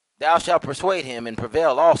said, thou shalt persuade him and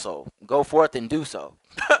prevail also. Go forth and do so.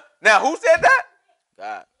 Now, who said that?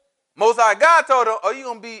 God. Most High God told him, oh, you're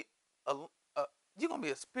going to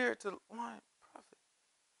be a spirit to the lying prophet.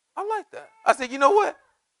 I like that. I said, you know what?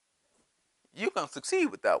 You're going to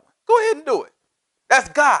succeed with that one. Go ahead and do it. That's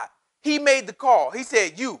God. He made the call. He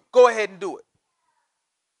said, you, go ahead and do it.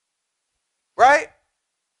 Right?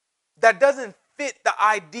 That doesn't fit the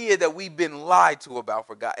idea that we've been lied to about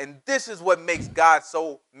for God. And this is what makes God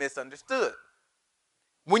so misunderstood.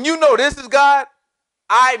 When you know this is God,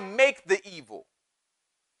 I make the evil.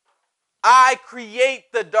 I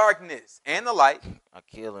create the darkness and the light. I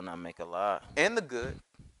kill and I make alive. And the good.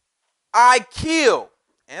 I kill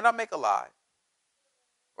and I make alive.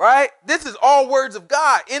 Right? This is all words of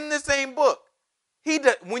God in the same book.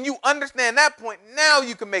 When you understand that point, now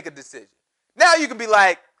you can make a decision. Now you can be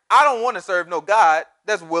like, I don't want to serve no God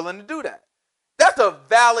that's willing to do that. That's a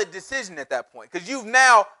valid decision at that point because you've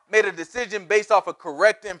now made a decision based off of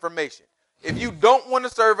correct information. If you don't want to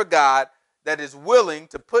serve a God that is willing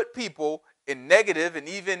to put people in negative and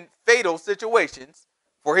even fatal situations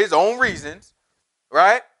for his own reasons,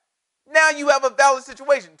 right? Now you have a valid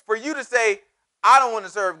situation. For you to say, I don't want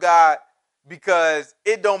to serve God because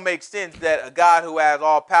it don't make sense that a God who has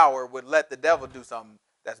all power would let the devil do something,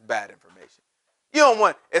 that's bad information. You don't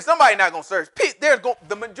want, if somebody not going to serve,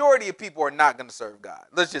 the majority of people are not going to serve God.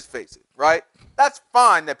 Let's just face it, right? That's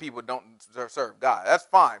fine that people don't serve God. That's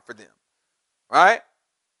fine for them, right?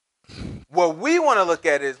 What we want to look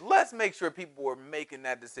at is let's make sure people are making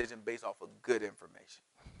that decision based off of good information.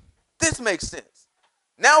 This makes sense.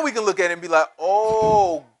 Now we can look at it and be like,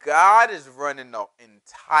 oh, God is running the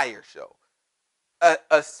entire show.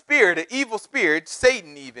 A spirit, an evil spirit,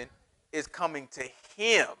 Satan even, is coming to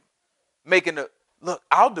him, making a, look,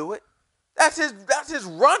 I'll do it. That's his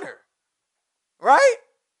runner, right?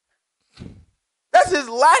 That's his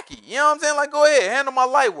lackey. You know what I'm saying? Like, go ahead, handle my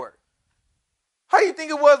light work. How you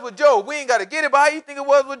think it was with Job? We ain't got to get it, but how you think it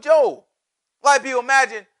was with Job? A lot of people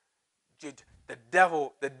imagine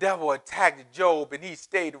the devil attacked Job and he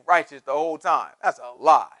stayed righteous the whole time. That's a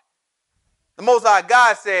lie. The Most High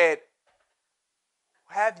God said,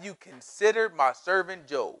 have you considered my servant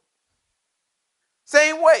Job?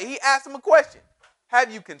 Same way, he asked him a question.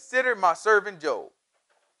 Have you considered my servant Job?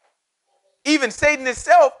 Even Satan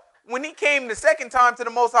himself, when he came the second time to the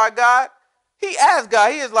Most High God, he asked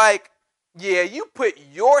God, he is like, yeah, you put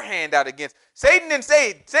your hand out against. Satan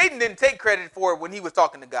didn't take credit for it when he was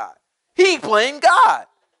talking to God. He blamed God.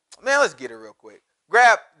 Man, let's get it real quick.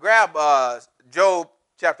 Grab Job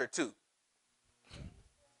chapter 2.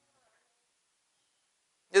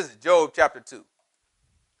 This is Job chapter 2.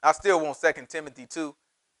 I still want 2 Timothy 2,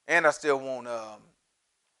 and I still want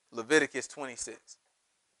Leviticus 26.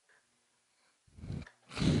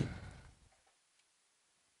 And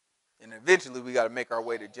eventually we got to make our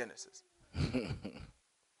way to Genesis.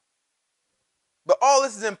 But all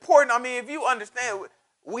this is important. I mean, if you understand,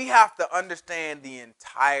 we have to understand the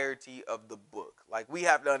entirety of the book. Like, we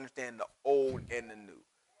have to understand the old and the new.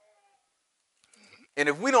 And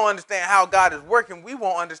if we don't understand how God is working, we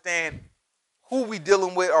won't understand who we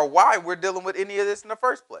dealing with or why we're dealing with any of this in the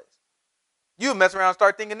first place. You mess around and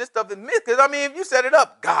start thinking this stuff is myth. Because, I mean, if you set it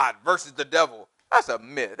up, God versus the devil, that's a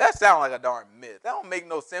myth. That sounds like a darn myth. That don't make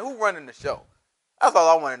no sense. Who running the show? That's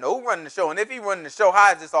all I want to know. Who running the show? And if he running the show,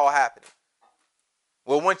 how is this all happening?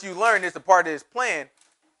 Well, once you learn it's a part of his plan,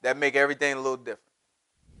 that make everything a little different.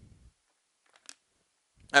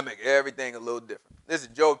 That make everything a little different. This is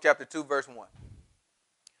Job chapter 2, verse 1.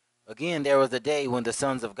 Again, there was a day when the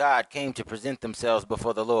sons of God came to present themselves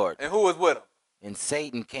before the Lord. And who was with them? And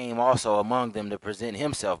Satan came also among them to present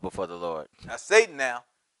himself before the Lord. Now, Satan now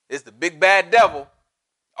is the big bad devil,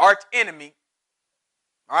 arch enemy,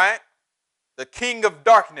 all right? The king of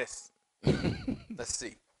darkness. Let's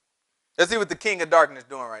see. Let's see what the king of darkness is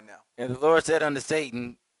doing right now. And the Lord said unto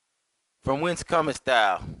Satan, from whence comest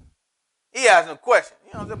thou? He asked him a question.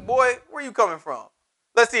 You know, said, boy, where you coming from?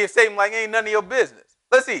 Let's see if Satan like ain't none of your business.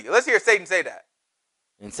 Let's see. Let's hear Satan say that.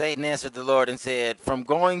 And Satan answered the Lord and said, from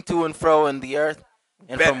going to and fro in the earth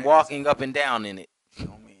and Better from walking up and down in it. I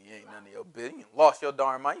mean, you ain't none of your business. You lost your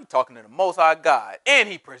darn mind. You talking to the Most High God. And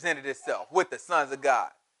he presented himself with the sons of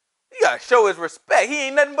God. You got to show his respect. He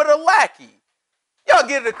ain't nothing but a lackey. Y'all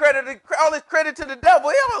give all this credit to the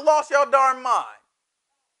devil. Y'all lost your darn mind.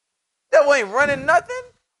 Devil ain't running nothing.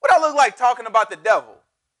 What I look like talking about the devil?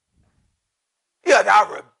 Yeah,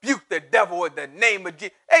 I rebuke the devil in the name of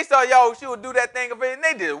Jesus. They saw y'all she would do that thing and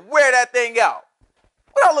they just wear that thing out.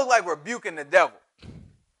 What I look like rebuking the devil?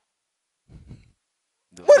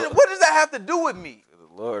 What does that have to do with me?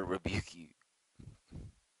 The Lord rebuke you.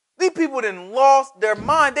 These people done lost their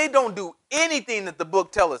mind. They don't do anything that the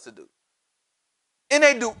book tells us to do. And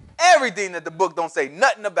they do everything that the book don't say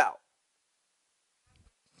nothing about.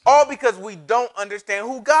 All because we don't understand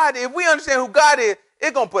who God is. If we understand who God is,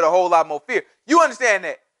 it's going to put a whole lot more fear. You understand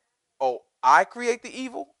that? Oh, I create the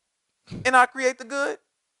evil and I create the good.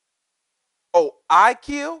 Oh, I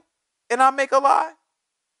kill and I make a lie.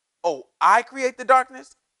 Oh, I create the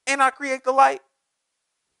darkness and I create the light.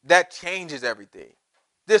 That changes everything.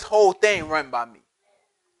 This whole thing run by me.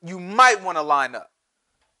 You might want to line up,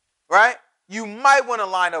 right? You might want to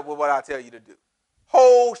line up with what I tell you to do.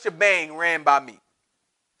 Whole shebang ran by me.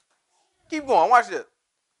 Keep going. Watch this.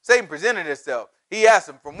 Satan presented himself. He asked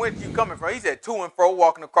him, from whence you coming from? He said, to and fro,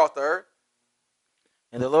 walking across the earth.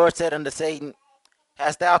 And the Lord said unto Satan,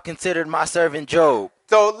 hast thou considered my servant Job?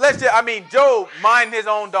 So Job mind his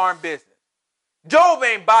own darn business. Job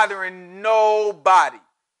ain't bothering nobody.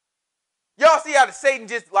 Y'all see how the Satan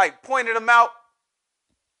just like pointed him out?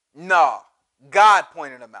 Nah, God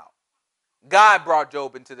pointed him out. God brought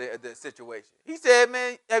Job into the situation. He said,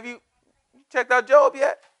 man, have you checked out Job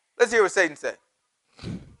yet? Let's hear what Satan said.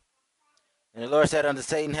 And the Lord said unto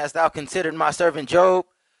Satan, hast thou considered my servant Job,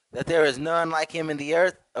 that there is none like him in the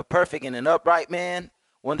earth, a perfect and an upright man,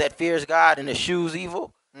 one that fears God and eschews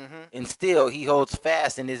evil? Mm-hmm. And still he holds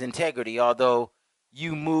fast in his integrity, although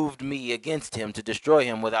you moved me against him to destroy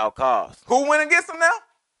him without cause. Who went against him now?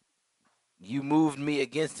 You moved me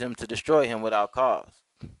against him to destroy him without cause.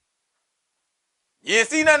 You didn't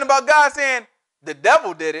see nothing about God saying the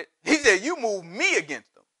devil did it. He said, you moved me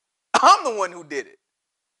against him. I'm the one who did it.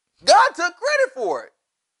 God took credit for it.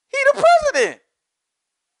 He the president.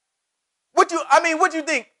 What you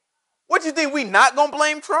think? What you think we not gonna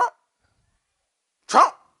blame Trump?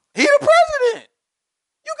 Trump, he the president.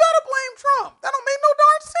 You gotta blame Trump. That don't make no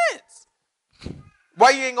darn sense. Why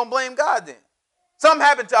you ain't gonna blame God then? Something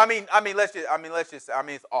happened to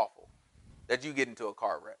it's awful that you get into a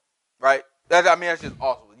car wreck, right? That's just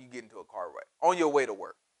awful. You get into a car wreck on your way to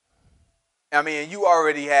work. You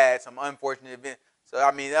already had some unfortunate event. So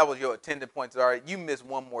that was your attending point. All right, you miss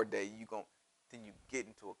one more day, then you get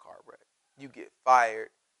into a car wreck. You get fired.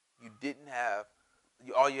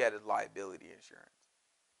 All you had is liability insurance.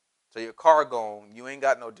 So your car gone, you ain't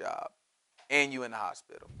got no job, and you in the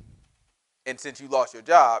hospital. And since you lost your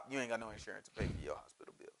job, you ain't got no insurance to pay for your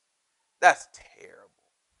hospital bills. That's terrible.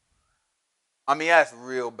 That's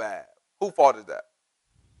real bad. Whose fault is that?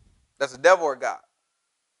 That's the devil or God?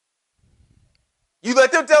 You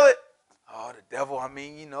let them tell it. Oh, the devil, the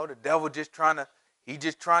devil the devil just trying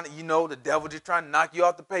to knock you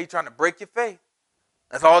off the pace, trying to break your faith.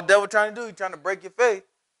 That's all the devil trying to do. He's trying to break your faith.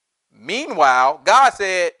 Meanwhile, God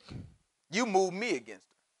said, you move me against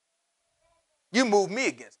him. You move me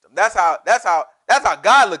against him. That's how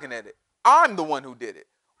God looking at it. I'm the one who did it.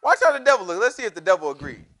 Watch how the devil look. Let's see if the devil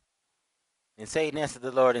agrees. And Satan answered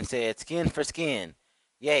the Lord and said, skin for skin.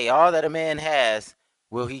 Yea, all that a man has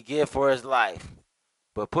will he give for his life.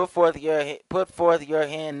 But put forth your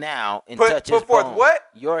hand now and touch his bone. Put forth what?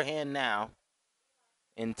 Your hand now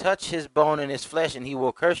and touch his bone and his flesh, and he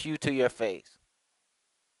will curse you to your face.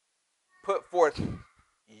 Put forth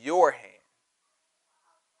your hand.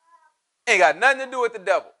 Ain't got nothing to do with the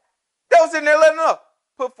devil. Devil's sitting there letting him know.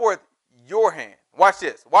 Put forth your hand. Watch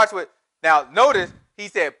this. Now notice he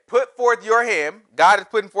said, put forth your hand. God is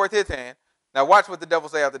putting forth his hand. Now watch what the devil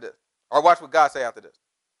say after this. Or watch what God say after this.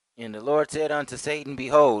 And the Lord said unto Satan,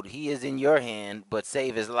 behold, he is in your hand, but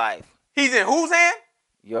save his life. He's in whose hand?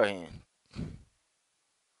 Your hand.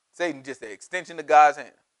 Satan just an extension of God's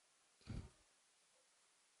hand.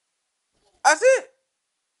 That's it.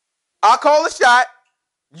 I'll call a shot.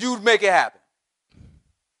 You make it happen.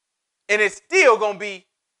 And it's still going to be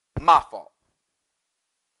my fault.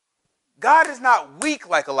 God is not weak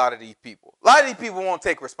like a lot of these people. A lot of these people won't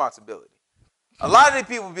take responsibility. A lot of these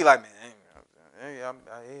people be like, man,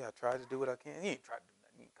 I tried to do what I can. He ain't tried to do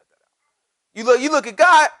nothing. He ain't cut that out. You look at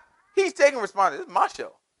God, he's taking responsibility. It's my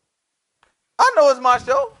show. I know it's my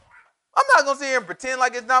show. I'm not going to sit here and pretend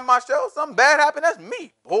like it's not my show. Something bad happened, that's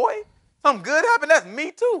me, boy. Something good happened, that's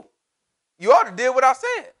me too. You ought to do what I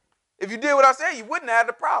said. If you did what I said, you wouldn't have had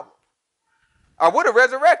the problem. I would have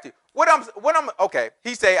resurrected. Okay,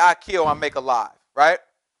 he say, I kill, I make alive, right?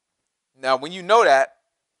 Now, when you know that,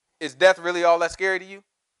 is death really all that scary to you?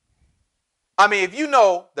 If you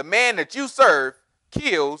know the man that you serve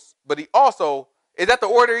kills, but he also, is that the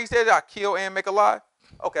order he says, I kill and make alive?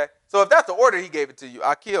 Okay, so if that's the order he gave it to you,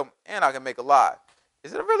 I kill and I can make alive.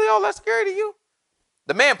 Is it really all that scary to you?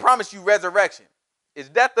 The man promised you resurrection. Is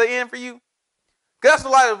that the end for you? Because that's a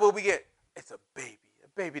lot of what we get. It's a baby. A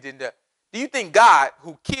baby didn't die. Do you think God,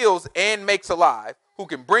 who kills and makes alive, who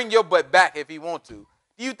can bring your butt back if he wants to,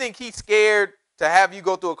 do you think he's scared to have you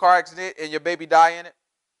go through a car accident and your baby die in it?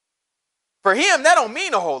 For him, that don't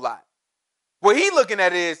mean a whole lot. What he's looking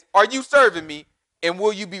at is, are you serving me and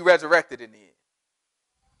will you be resurrected in the end?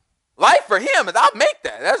 Life for him is, I'll make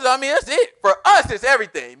that. That's it. For us, it's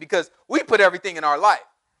everything because we put everything in our life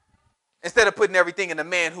instead of putting everything in the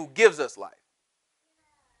man who gives us life.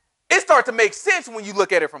 It starts to make sense when you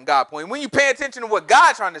look at it from God's point. When you pay attention to what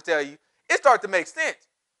God's trying to tell you, it starts to make sense.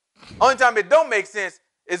 Only time it don't make sense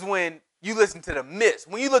is when you listen to the myths.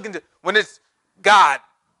 When it's God,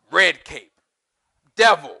 red cape,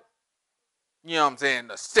 devil, you know what I'm saying,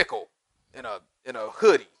 a sickle in a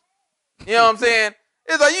hoodie. You know what I'm saying?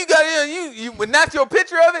 It's like you got when that's your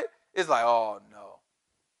picture of it, it's like, oh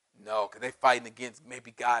no, because they fighting against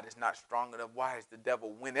maybe God is not strong enough. Why is the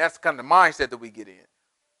devil winning? That's kind of the mindset that we get in.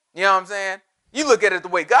 You know what I'm saying? You look at it the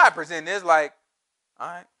way God presented it, it's like, all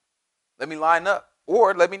right, let me line up.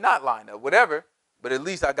 Or let me not line up, whatever. But at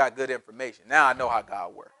least I got good information. Now I know how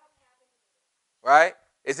God works. Right?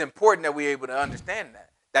 It's important that we're able to understand that.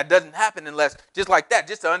 That doesn't happen unless, just like that,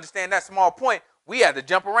 just to understand that small point, we have to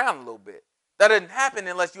jump around a little bit. That doesn't happen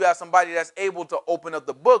unless you have somebody that's able to open up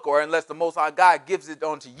the book or unless the Most High God gives it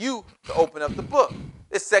onto you to open up the book.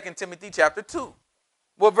 It's 2 Timothy chapter 2.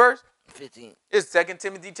 What verse? 15. It's 2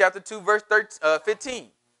 Timothy chapter 2, verse 15.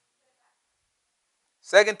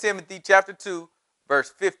 2 Timothy chapter 2, verse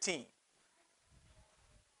 15.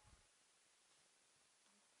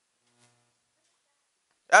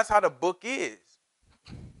 That's how the book is.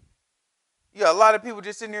 You got a lot of people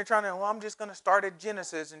just sitting there trying to, well, I'm just going to start at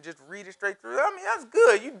Genesis and just read it straight through. I mean, that's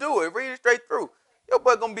good. You do it. Read it straight through. Your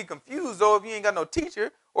butt going to be confused, though, if you ain't got no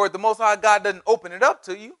teacher or if the Most High God doesn't open it up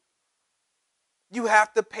to you. You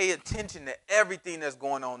have to pay attention to everything that's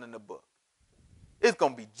going on in the book. It's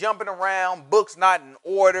going to be jumping around, books not in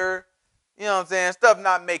order, you know what I'm saying, stuff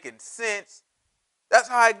not making sense. That's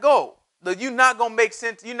how it goes. You're not going to make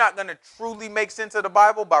sense. You're not going to truly make sense of the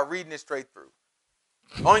Bible by reading it straight through.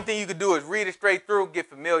 Only thing you can do is read it straight through, get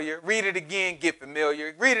familiar. Read it again, get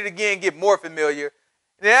familiar. Read it again, get more familiar.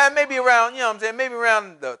 And maybe around, you know what I'm saying, maybe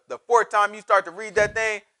around the fourth time you start to read that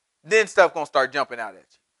thing, then stuff going to start jumping out at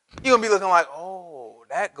you. You're going to be looking like, oh,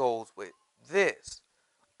 that goes with this.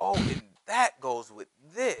 Oh, and that goes with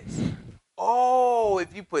this. Oh,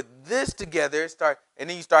 if you put this together, and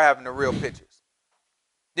then you start having the real pictures.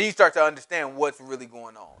 Then you start to understand what's really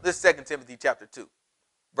going on. This is 2 Timothy chapter 2,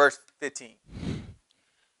 verse 15.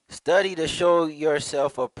 Study to show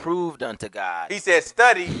yourself approved unto God. He said,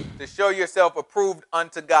 study to show yourself approved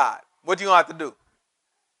unto God. What you going to have to do?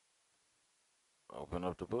 Open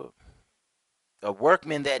up the book. A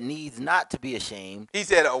workman that needs not to be ashamed. He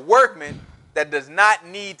said, a workman that does not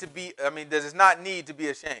need to be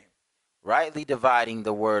ashamed. Rightly dividing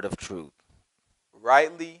the word of truth.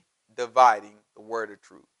 Rightly dividing the word of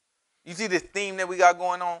truth. You see this theme that we got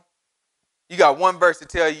going on? You got one verse to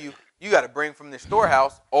tell you, you got to bring from the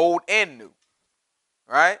storehouse, old and new.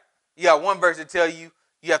 Right? You got one verse to tell you,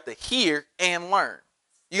 you have to hear and learn.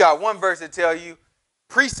 You got one verse to tell you,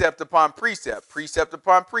 precept upon precept, precept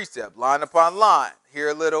upon precept, line upon line, here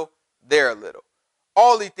a little, there a little.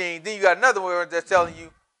 All these things. Then you got another word that's telling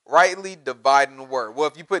you, rightly dividing the word. Well,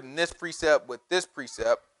 if you put in this precept with this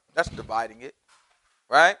precept, that's dividing it.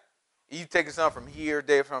 Right? You taking some from here,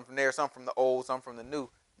 some from there, some from the old, some from the new.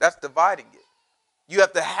 That's dividing it. You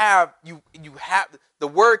have to have, the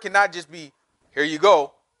word cannot just be, here you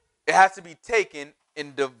go. It has to be taken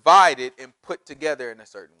and divided and put together in a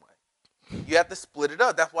certain way. You have to split it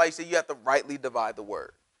up. That's why you say you have to rightly divide the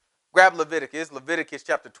word. Grab Leviticus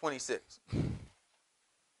chapter 26.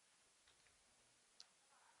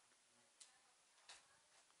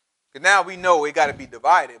 Because now we know it got to be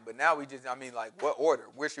divided, but now what order?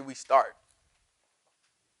 Where should we start?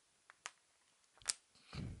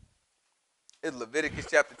 It's Leviticus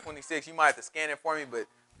chapter 26. You might have to scan it for me, but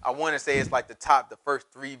I want to say it's like the first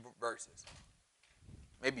 3 verses.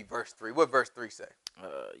 Maybe verse 3. What verse 3 say?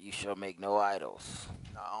 You shall make no idols.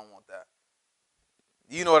 No, I don't want that.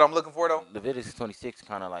 You know what I'm looking for, though? Leviticus 26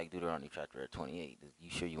 kind of like Deuteronomy chapter 28. You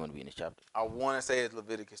sure you want to be in this chapter? I want to say it's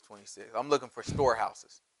Leviticus 26. I'm looking for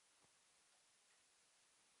storehouses.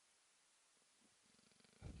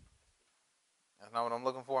 That's not what I'm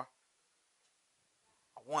looking for?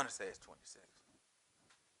 I want to say it's 26.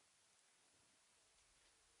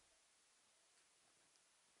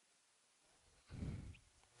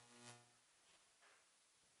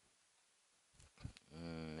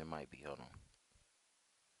 It might be. Hold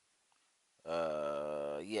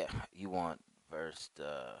on. Yeah, you want verse.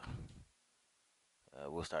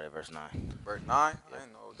 We'll start at verse 9. Verse 9? Yep. I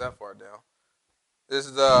didn't know it was that far down. This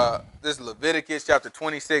is Leviticus chapter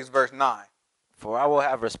 26, verse 9. For I will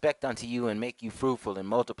have respect unto you and make you fruitful and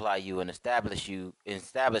multiply you and establish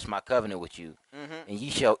my covenant with you. Mm-hmm. And ye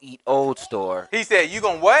shall eat old store. He said, you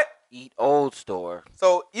gonna what? Eat old store.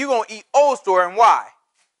 So you gonna eat old store, and why?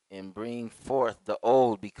 And bring forth the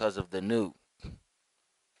old because of the new.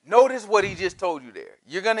 Notice what he just told you there.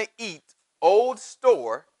 You're gonna eat old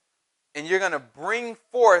store, and you're gonna bring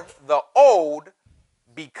forth the old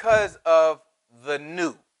because of the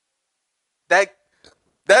new. That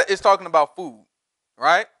is talking about food.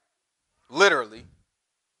 Right? Literally.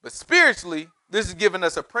 But spiritually, this is giving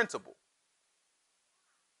us a principle.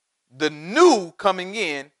 The new coming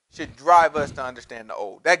in should drive us to understand the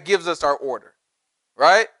old. That gives us our order.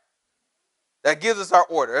 Right? That gives us our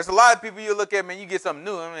order. There's a lot of people you look at, man, you get something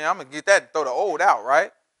new. I mean, I'm going to get that and throw the old out,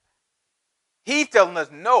 right? He's telling us,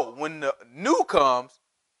 no, when the new comes,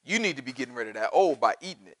 you need to be getting rid of that old by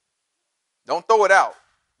eating it. Don't throw it out.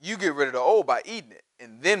 You get rid of the old by eating it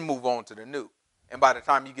and then move on to the new. And by the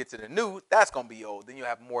time you get to the new, that's going to be old. Then you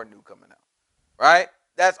have more new coming out. Right?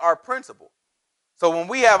 That's our principle. So when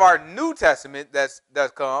we have our New Testament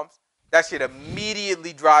that comes, that should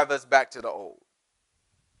immediately drive us back to the old.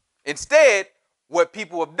 Instead, what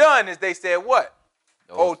people have done is they said what?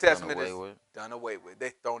 The Old Testament is done away with.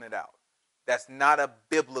 They've thrown it out. That's not a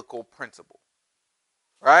biblical principle.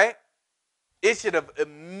 Right? It should have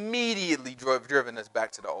immediately driven us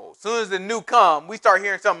back to the old. As soon as the new come, we start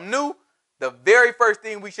hearing something new. The very first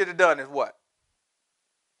thing we should have done is what?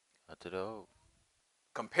 To the old.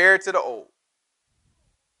 Compare it to the old.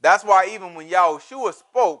 That's why even when Yahushua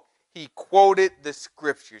spoke, he quoted the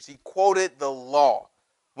scriptures. He quoted the law.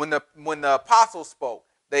 When the apostles spoke,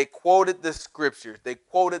 they quoted the scriptures. They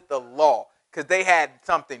quoted the law because they had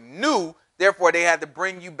something new. Therefore, they had to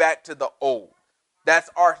bring you back to the old. That's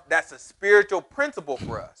a spiritual principle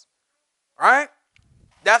for us. Right?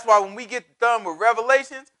 That's why when we get done with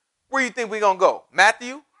Revelations, where do you think we're going to go?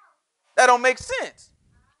 Matthew? That don't make sense.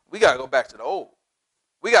 We got to go back to the old.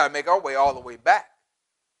 We got to make our way all the way back.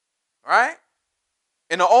 Right?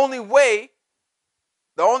 And the only way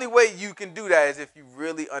you can do that is if you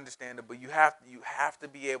really understand it, but you have to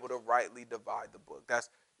be able to rightly divide the book. That's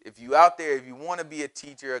if you out there, if you want to be a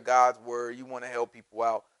teacher of God's word, you want to help people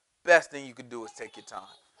out, best thing you can do is take your time.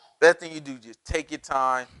 Best thing you do, just take your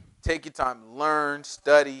time, learn,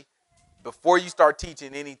 study. Before you start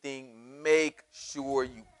teaching anything, make sure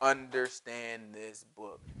you understand this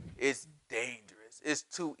book. It's dangerous. It's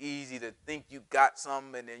too easy to think you got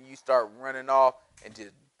something and then you start running off and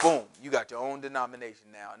just boom, you got your own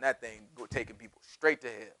denomination now. And that thing taking people straight to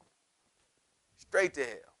hell. Straight to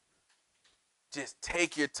hell. Just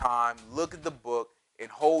take your time, look at the book, and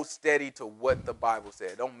hold steady to what the Bible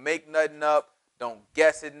said. Don't make nothing up. Don't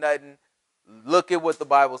guess at nothing. Look at what the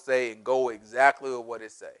Bible say and go exactly with what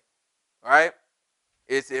it say. Right?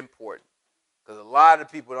 It's important because a lot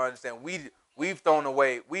of people don't understand. We've thrown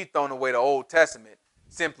away the Old Testament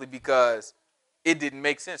simply because it didn't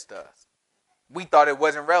make sense to us. We thought it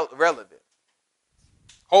wasn't relevant.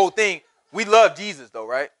 Whole thing. We love Jesus though,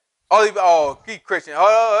 right? These Christians.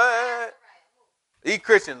 These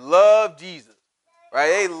Christians love Jesus, right?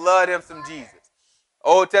 They love them some Jesus.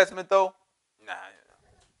 Old Testament though, nah.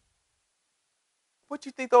 What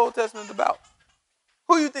you think the Old Testament is about?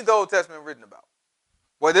 Who you think the Old Testament is written about?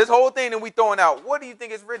 Well, this whole thing that we throwing out, what do you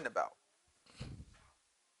think it's written about?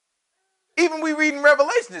 Even we read in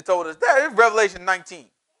Revelation, it told us that. It's Revelation 19.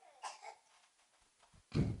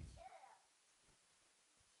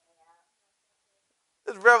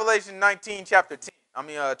 This is Revelation 19, chapter 10.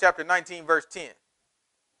 Chapter 19, verse 10.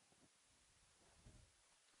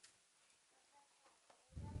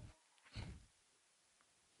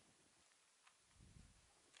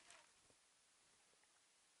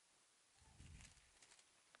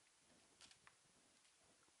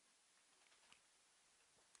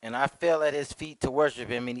 And I fell at his feet to worship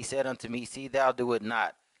him, and he said unto me, See thou do it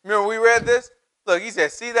not. Remember we read this? Look, he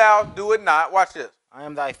said, See thou do it not. Watch this. I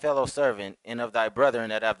am thy fellow servant, and of thy brethren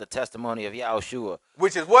that have the testimony of Yahushua.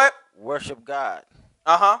 Which is what? Worship God.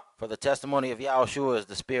 Uh-huh. For the testimony of Yahushua is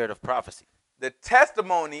the spirit of prophecy. The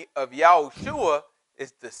testimony of Yahushua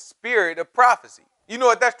is the spirit of prophecy. You know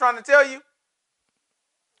what that's trying to tell you?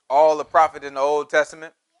 All the prophets in the Old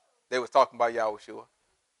Testament, they was talking about Yahushua.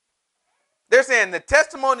 They're saying the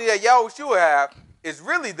testimony that Yahushua have is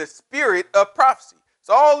really the spirit of prophecy.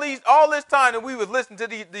 So all this time that we was listening to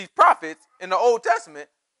these prophets in the Old Testament,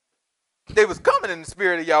 they was coming in the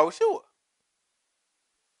spirit of Yahushua.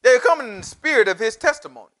 They were coming in the spirit of his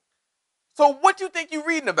testimony. So what you think you're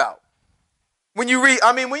reading about? When you read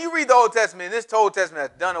the Old Testament, this Old Testament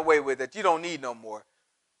that's done away with, that you don't need no more.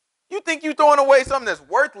 You think you're throwing away something that's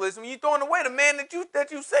worthless when you're throwing away the man that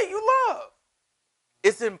you say you love.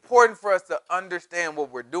 It's important for us to understand what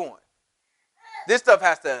we're doing. This stuff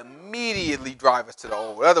has to immediately drive us to the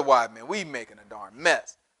old. Otherwise, man, we making a darn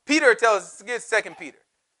mess. Peter tells us, get 2 Peter.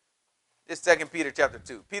 It's 2 Peter chapter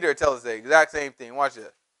 2. Peter tells us the exact same thing. Watch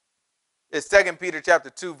this. It's 2 Peter chapter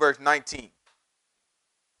 2, verse 19.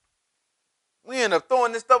 We end up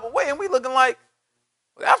throwing this stuff away, and we looking like,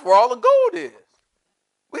 well, that's where all the gold is.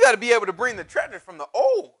 We got to be able to bring the treasure from the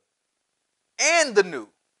old and the new.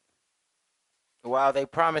 While they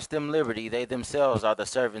promise them liberty, they themselves are the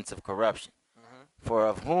servants of corruption. Mm-hmm. For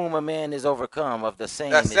of whom a man is overcome, of the same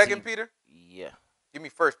That's is 2 Peter? Yeah. Give me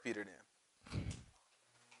 1 Peter then.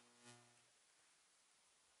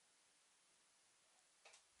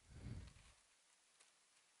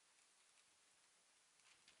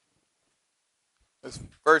 It's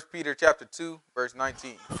 1 Peter chapter 2, verse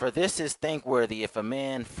 19. For this is thankworthy if a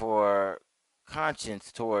man for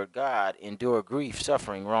conscience toward God endure grief,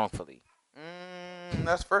 suffering wrongfully.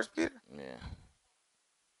 That's 1 Peter? Yeah.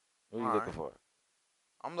 What are you looking for?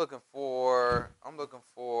 I'm looking for,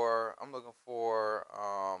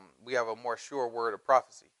 we have a more sure word of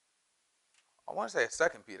prophecy. I want to say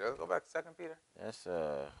 2 Peter. Let's go back to 2 Peter. That's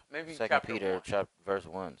maybe 2 Peter verse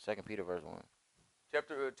 1. 2 Peter verse 1.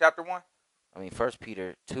 Chapter 1? I mean 1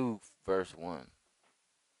 Peter 2 verse 1.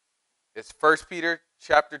 It's 1 Peter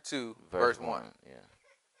chapter 2 verse 1. Yeah.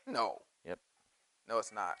 No. Yep. No,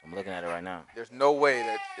 it's not. I'm looking at it right now. There's no way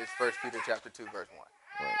that it's 1 Peter chapter 2 verse 1.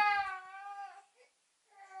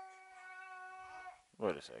 Wait.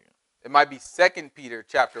 Wait a second. It might be 2 Peter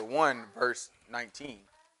chapter 1, verse 19.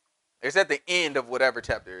 It's at the end of whatever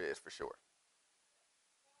chapter it is for sure.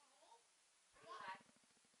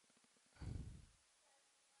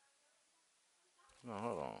 No,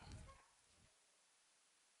 hold on.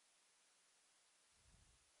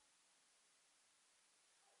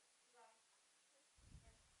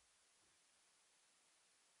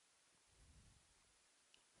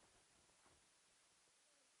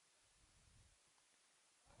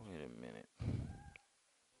 Wait a minute.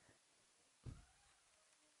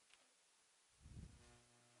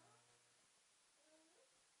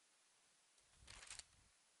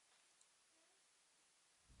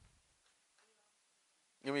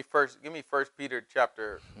 Give me first Peter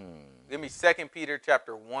chapter. Give me 2 Peter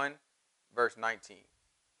chapter 1, verse 19.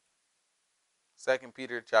 2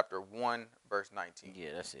 Peter chapter 1, verse 19. Yeah,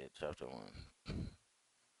 that's it. Chapter 1.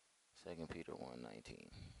 2 Peter 1:19.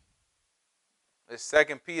 It's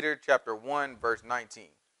 2 Peter chapter 1, verse 19.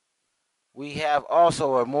 We have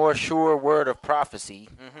also a more sure word of prophecy,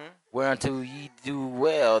 whereunto ye do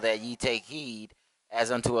well that ye take heed,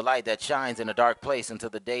 as unto a light that shines in a dark place until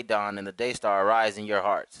the day dawn and the day star arise in your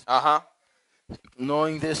hearts.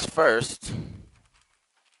 Knowing this first,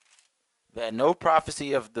 that no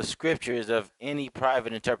prophecy of the scripture is of any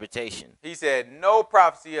private interpretation. He said, no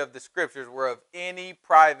prophecy of the scriptures were of any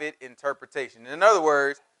private interpretation. In other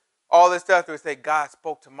words, all this stuff that would say, God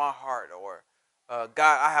spoke to my heart, or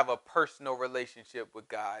God, I have a personal relationship with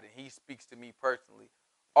God, and he speaks to me personally.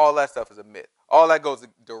 All that stuff is a myth. All that goes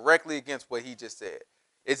directly against what he just said.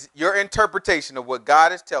 It's your interpretation of what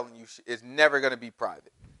God is telling you is never going to be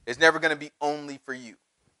private. It's never going to be only for you.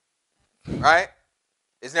 Right?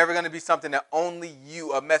 It's never going to be something that only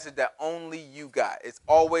you, a message that only you got. It's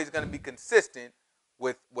always going to be consistent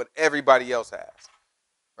with what everybody else has.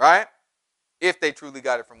 Right? If they truly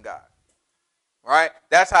got it from God. Right?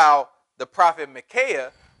 That's how the prophet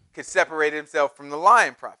Micaiah could separate himself from the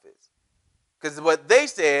lying prophets. Because what they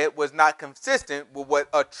said was not consistent with what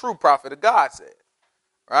a true prophet of God said.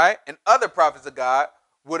 Right? And other prophets of God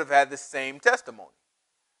would have had the same testimony.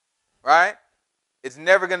 Right? It's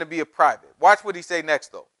never going to be a private. Watch what he say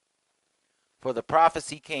next, though. For the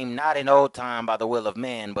prophecy came not in old time by the will of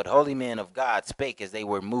man, but holy men of God spake as they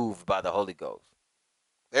were moved by the Holy Ghost.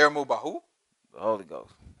 They were moved by who? The Holy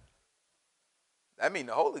Ghost. That means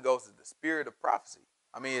the Holy Ghost is the spirit of prophecy.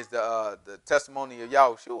 I mean, it's the testimony of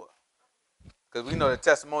Yahushua. Because we know the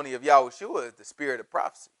testimony of Yahushua is the spirit of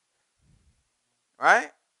prophecy.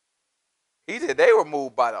 Right? He said they were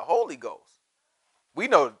moved by the Holy Ghost. We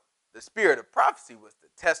know the spirit of prophecy was the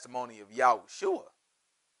testimony of Yahushua.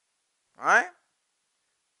 Right?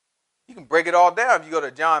 You can break it all down if you go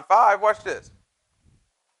to John 5. Watch this.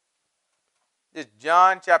 This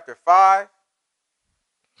John chapter 5.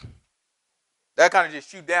 That kind of just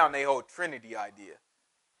shoot down their whole Trinity idea.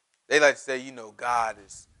 They like to say, you know, God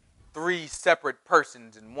is three separate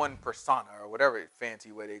persons in one persona, or whatever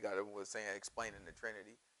fancy way they got it was saying, explaining the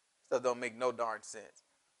Trinity. Stuff don't make no darn sense.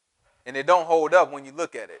 And it don't hold up when you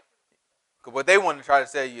look at it. Because what they want to try to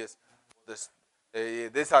say is, this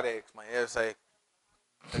is how they explain it.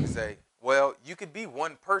 They say, well, you could be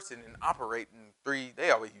one person and operate in three,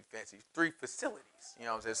 they always use fancy, three facilities. You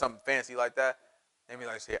know what I'm saying? Something fancy like that. They be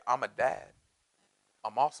like, say, I'm a dad.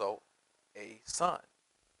 I'm also a son.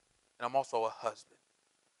 And I'm also a husband.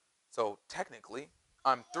 So technically,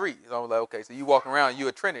 I'm three. So I'm like, okay, so you walk around, you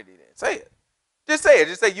a Trinity then. Say it. Just say it.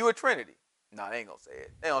 Just say you a Trinity. No, they ain't going to say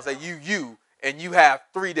it. They going to say you, and you have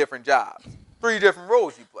three different jobs. Three different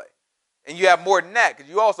roles you play. And you have more than that because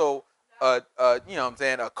you also, you know what I'm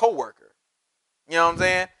saying, a co-worker. You know what I'm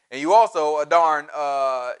saying? And you also a darn,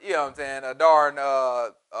 you know what I'm saying, a darn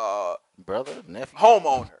brother, nephew,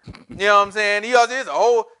 homeowner. You know what I'm saying? You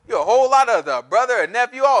also, you're a whole lot of the brother and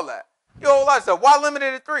nephew, all that. You a whole lot of stuff. Why limit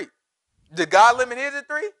it at three? Did God limit his at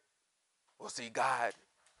three? Well, see, God,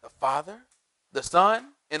 the Father, the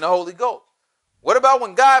Son, and the Holy Ghost. What about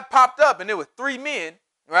when God popped up and there were three men,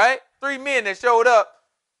 right? Three men that showed up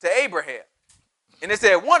to Abraham. And it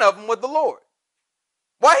said one of them was the Lord.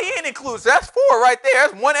 Why he ain't included? So that's four right there.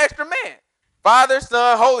 That's one extra man. Father,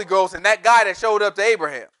 Son, Holy Ghost, and that guy that showed up to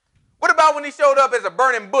Abraham. What about when he showed up as a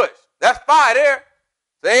burning bush? That's five there.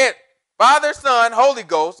 Say it. Father, Son, Holy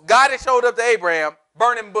Ghost, God that showed up to Abraham,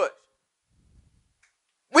 burning bush.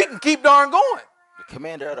 We can keep darn going. the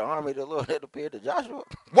commander of the army, the Lord that appeared to Joshua.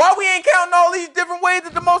 Why we ain't counting all these different ways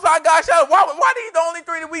that the Most High God showed up? Why these the only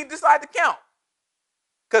three that we decide to count?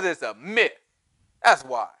 Because it's a myth. That's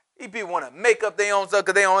why. These people want to make up their own stuff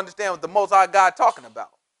because they don't understand what the Most High God talking about.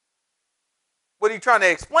 What he's trying to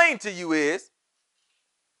explain to you is,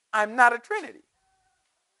 I'm not a Trinity.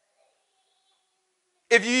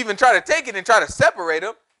 if you even try to take it and try to separate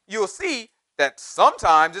them, you'll see that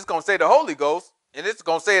sometimes it's going to say the Holy Ghost, and it's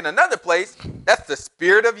going to say in another place, that's the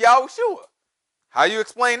Spirit of Yahushua. How you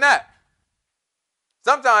explain that?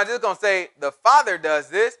 Sometimes it's going to say the Father does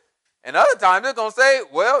this, and other times it's going to say,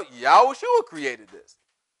 well, Yahushua created this.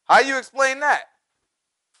 How you explain that?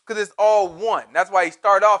 Because it's all one. That's why he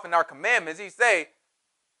start off in our commandments. He say,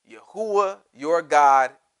 Yahuwah, your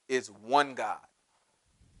God, is one God.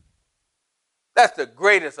 That's the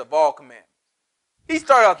greatest of all commandments. He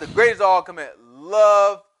started out the greatest of all commandments.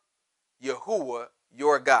 Love Yahuwah,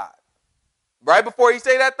 your God. Right before he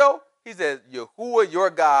say that, though, he says, Yahuwah, your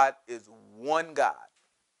God, is one God.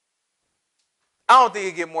 I don't think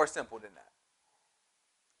it get more simple than that.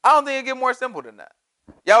 I don't think it get more simple than that.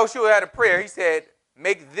 Yahushua had a prayer. He said,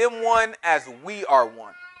 make them one as we are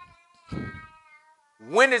one.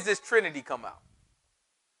 When does this Trinity come out?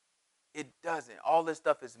 It doesn't. All this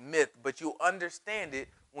stuff is myth, but you understand it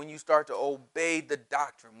when you start to obey the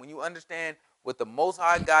doctrine. When you understand what the Most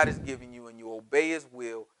High God is giving you and you obey his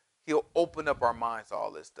will, he'll open up our minds to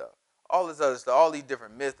all this stuff. All this other stuff, all these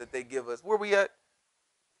different myths that they give us. Where we at?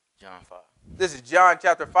 John 5. This is John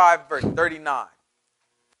chapter 5, verse 39.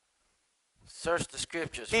 Search the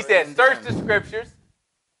scriptures. He said, search the scriptures.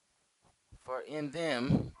 For in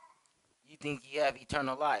them you think ye have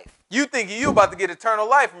eternal life. You think you about to get eternal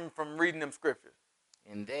life from reading them scriptures.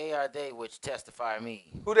 And they are they which testify of me.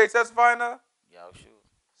 Who they testifying of? Yahushua.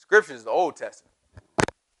 Scriptures is the Old Testament.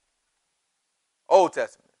 Old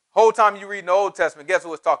Testament. Whole time you reading the Old Testament, guess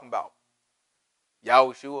who it's talking about?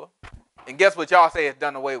 Yahushua. And guess what y'all say it's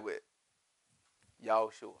done away with?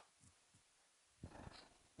 Yahushua.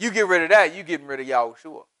 You get rid of that, you getting rid of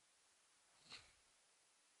Yahushua.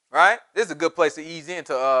 Right? This is a good place to ease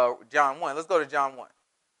into John 1. Let's go to John 1.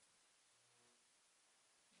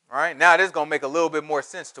 All right? Now this is going to make a little bit more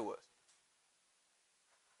sense to us.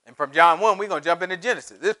 And from John 1, we're going to jump into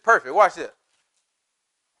Genesis. This is perfect. Watch this.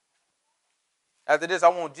 After this, I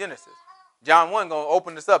want Genesis. John 1 going to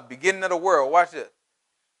open this up. Beginning of the world. Watch this.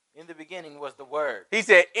 In the beginning was the Word. He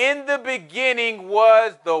said, in the beginning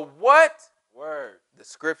was the what? Word. The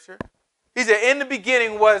scripture. He said, in the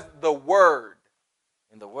beginning was the Word.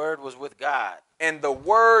 And the Word was with God. And the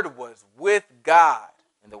Word was with God.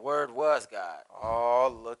 And the Word was God.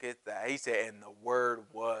 Oh, look at that. He said, and the Word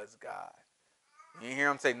was God. You didn't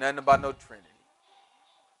hear him say nothing about no Trinity.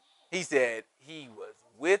 He said he was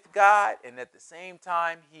with God, and at the same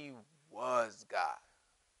time, he was God.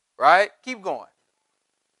 Right? Keep going.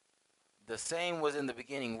 The same was in the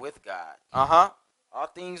beginning with God. Uh-huh. All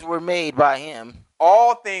things were made by him.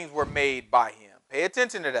 All things were made by him. Pay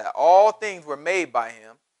attention to that. All things were made by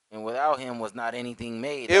him. And without him was not anything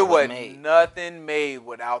made. It was nothing made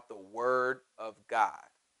without the word of God.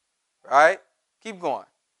 Right? Keep going.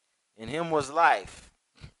 In him was life.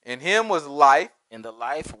 In him was life. And the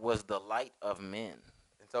life was the light of men.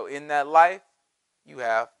 And so in that life, you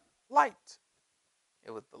have light.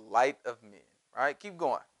 It was the light of men. Right? Keep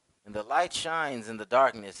going. And the light shines in the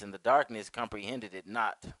darkness, and the darkness comprehended it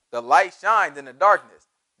not. The light shines in the darkness.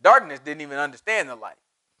 Darkness didn't even understand the light.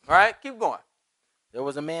 All right? Keep going. There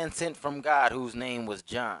was a man sent from God whose name was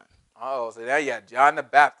John. Oh, so there you have John the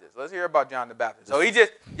Baptist. Let's hear about John the Baptist. So y'all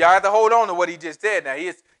have to hold on to what he just said. Now,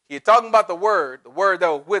 he's talking about the word that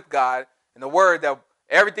was with God, and the word that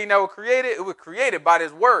everything that was created, it was created by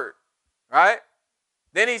this word. Right?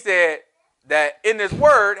 Then he said that in this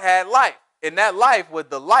word had life. And that life was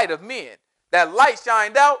the light of men. That light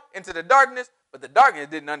shined out into the darkness, but the darkness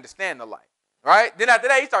didn't understand the light. Right? Then after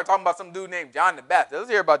that, he started talking about some dude named John the Baptist. Let's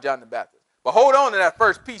hear about John the Baptist. But hold on to that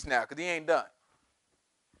first piece now, because he ain't done.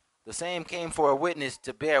 The same came for a witness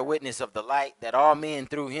to bear witness of the light, that all men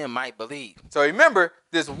through him might believe. So remember,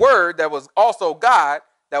 this word that was also God,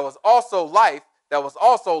 that was also life, that was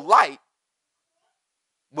also light,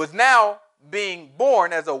 was now being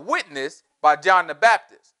born as a witness by John the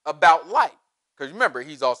Baptist about light. Because remember,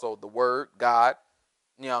 he's also the Word, God,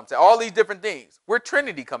 you know what I'm saying? All these different things. Where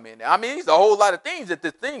Trinity come in there. I mean, there's a whole lot of things that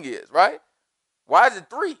this thing is, right? Why is it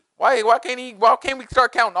three? Why can't we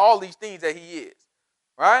start counting all these things that he is?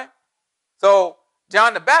 Right? So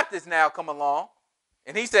John the Baptist now come along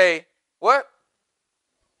and he say, what?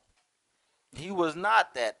 He was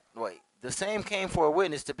not that way. The same came for a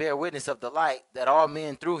witness to bear witness of the light, that all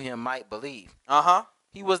men through him might believe. Uh-huh.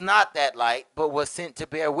 He was not that light, but was sent to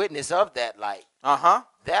bear witness of that light. Uh-huh.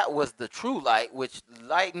 That was the true light, which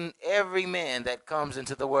lightened every man that comes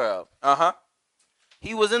into the world. Uh-huh.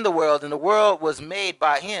 He was in the world, and the world was made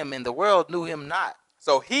by him, and the world knew him not.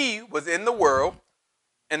 So he was in the world,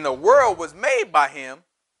 and the world was made by him.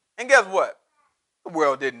 And guess what? The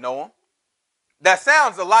world didn't know him. That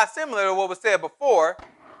sounds a lot similar to what was said before.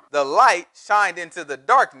 The light shined into the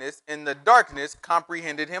darkness, and the darkness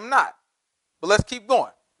comprehended him not. But let's keep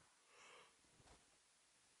going.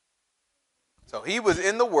 So he was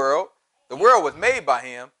in the world. The world was made by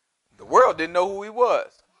him. The world didn't know who he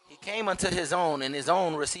was. He came unto his own, and his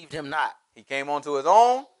own received him not. He came unto his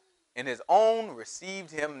own, and his own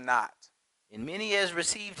received him not. And many as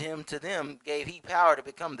received him, to them gave he power to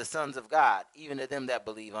become the sons of God, even to them that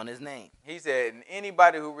believe on his name. He said, and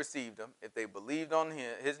anybody who received him, if they believed on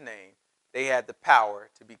his name, they had the power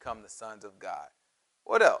to become the sons of God.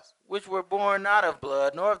 What else? Which were born not of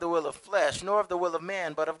blood, nor of the will of flesh, nor of the will of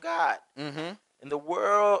man, but of God. Mm-hmm. And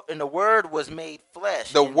the word was made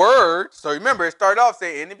flesh. The word, so remember, it started off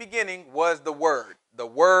saying, in the beginning was the word. The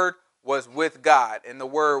word was with God, and the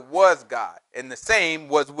word was God, and the same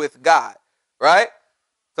was with God, right?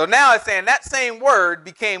 So now it's saying that same word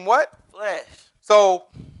became what? Flesh. So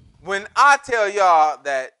when I tell y'all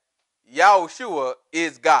that Yahushua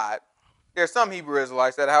is God, there's some Hebrew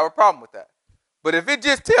Israelites that have a problem with that. But if it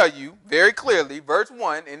just tell you very clearly, verse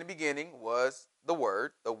 1, in the beginning was the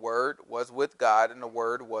word was with God, and the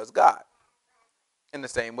word was God. And the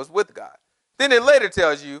same was with God. Then it later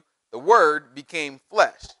tells you the word became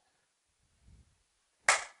flesh.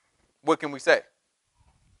 What can we say?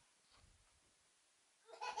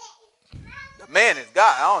 The man is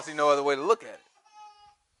God. I don't see no other way to look at it.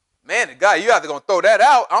 Man is God. You have to go throw that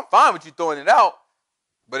out. I'm fine with you throwing it out.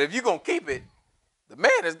 But if you're going to keep it, the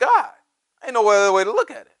man is God. Ain't no other way to look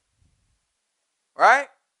at it. Right?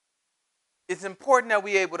 It's important that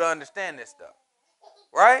we able to understand this stuff.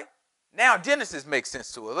 Right? Now Genesis makes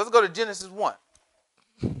sense to us. Let's go to Genesis 1.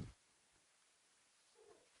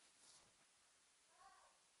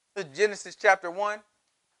 This is Genesis chapter 1.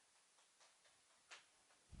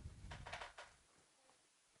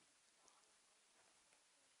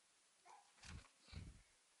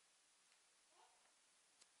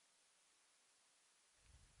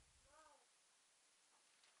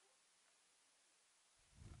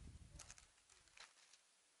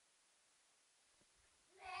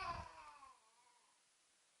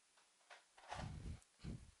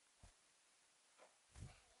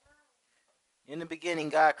 In the beginning,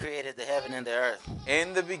 God created the heaven and the earth.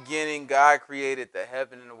 In the beginning, God created the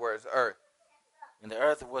heaven and the earth. And the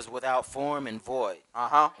earth was without form and void.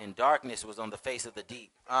 Uh-huh. And darkness was on the face of the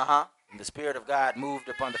deep. Uh-huh. And the Spirit of God moved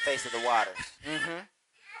upon the face of the waters. Mm-hmm.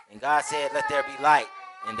 And God said, let there be light.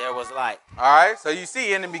 And there was light. All right. So you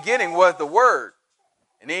see, in the beginning was the word.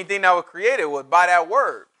 And anything that was created was by that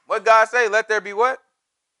word. What God say? Let there be what?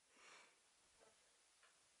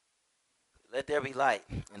 Let there be light.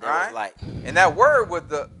 And there was light. And that word was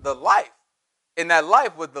the life. And that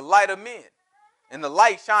life was the light of men. And the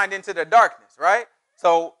light shined into the darkness, right?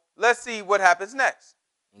 So let's see what happens next.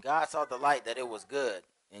 And God saw the light that it was good.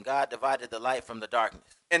 And God divided the light from the darkness.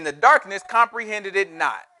 And the darkness comprehended it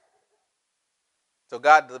not. So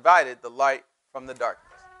God divided the light from the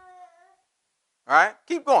darkness. All right?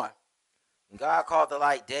 Keep going. And God called the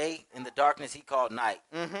light day, and the darkness he called night.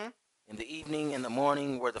 Mm-hmm. And the evening and the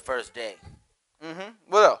morning were the first day. Mm-hmm.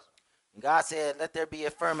 What else? And God said, let there be a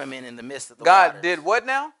firmament in the midst of the waters. God did what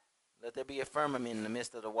now? Let there be a firmament in the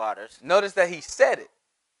midst of the waters. Notice that he said it.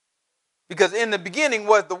 Because in the beginning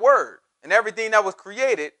was the word. And everything that was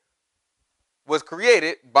created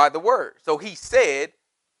by the word. So he said,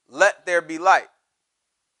 let there be light.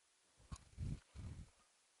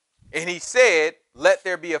 And he said, let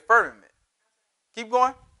there be a firmament. Keep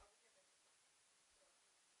going.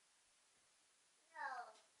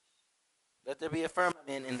 Let there be a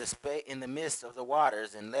firmament in the midst of the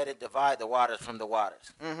waters, and let it divide the waters from the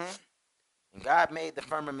waters. Mm-hmm. And God made the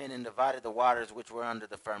firmament and divided the waters which were under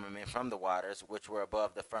the firmament from the waters which were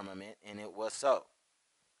above the firmament, and it was so.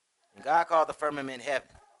 And God called the firmament heaven.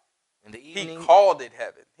 In the evening, he called it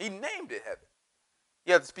heaven. He named it heaven.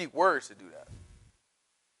 You have to speak words to do that.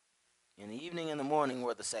 In the evening and the morning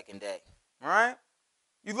were the second day. All right?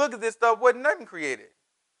 You look at this stuff, wasn't nothing created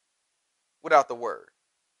without the word.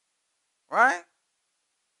 Right?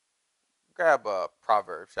 Grab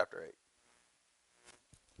Proverbs chapter 8.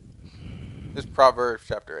 This is Proverbs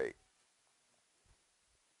chapter 8.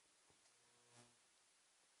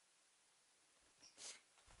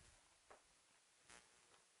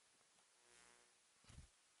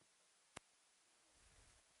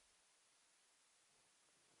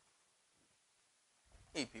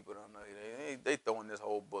 These people don't know. They throwing this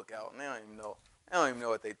whole book out, and they don't even know. They don't even know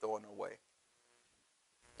what they throwing away.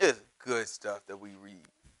 It's good stuff that we read.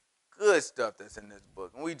 Good stuff that's in this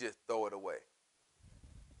book, and we just throw it away.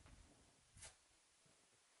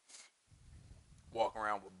 Walk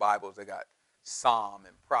around with Bibles that got Psalm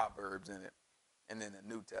and Proverbs in it. And then the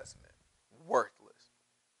New Testament, worthless.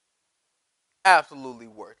 Absolutely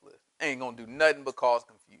worthless. Ain't going to do nothing but cause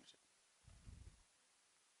confusion.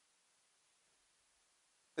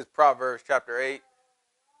 This Proverbs chapter 8.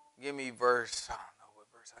 Give me verse, I don't know what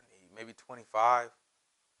verse I need. Maybe 25.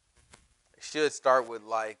 It should start with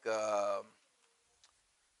like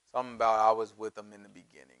something about I was with them in the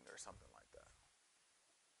beginning or something like that.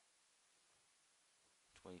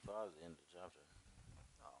 25 is the end of the chapter.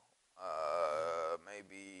 No.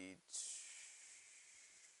 Maybe,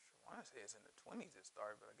 I want to say it's in the 20s it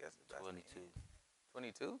started, but I guess it's 22.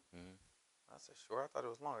 22? Mm-hmm. I said, sure, I thought it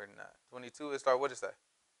was longer than that. 22, it started, what did it say?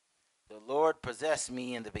 The Lord possessed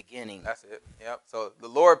me in the beginning. That's it. Yep. So the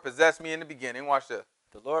Lord possessed me in the beginning. Watch this.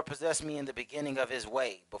 The Lord possessed me in the beginning of his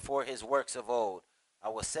way, before his works of old. I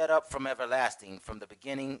was set up from everlasting, from the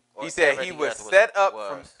beginning. He said he was set up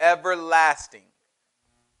from everlasting.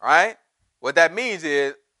 Right? What that means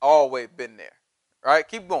is always been there. Right?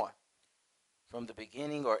 Keep going. From the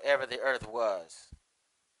beginning or ever the earth was.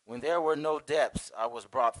 When there were no depths, I was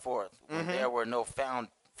brought forth. When there were no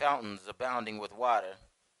fountains abounding with water.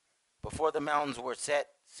 Before the mountains were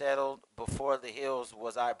settled, before the hills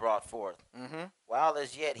was I brought forth. While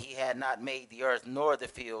as yet he had not made the earth, nor the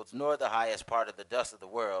fields, nor the highest part of the dust of the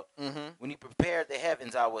world. When he prepared the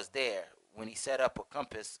heavens, I was there. When he set up a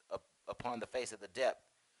compass upon the face of the depth.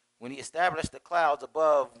 When he established the clouds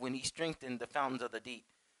above, when he strengthened the fountains of the deep.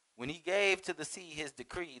 When he gave to the sea his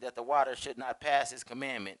decree that the water should not pass his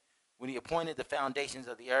commandment. When he appointed the foundations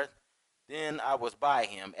of the earth, then I was by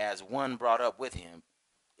him as one brought up with him.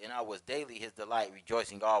 And I was daily his delight,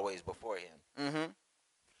 rejoicing always before him.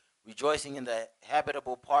 Rejoicing in the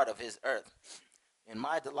habitable part of his earth. And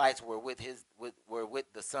my delights were with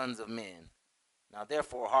the sons of men. Now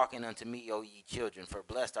therefore hearken unto me, O ye children, for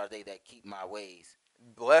blessed are they that keep my ways.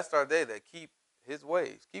 Blessed are they that keep his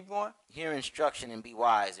ways. Keep going. Hear instruction and be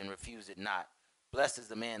wise, and refuse it not. Blessed is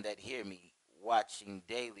the man that hear me, watching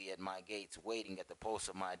daily at my gates, waiting at the posts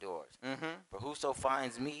of my doors. For whoso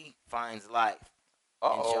finds me finds life,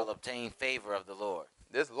 and shall obtain favor of the Lord.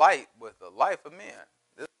 This light was the life of men.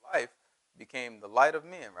 This life became the light of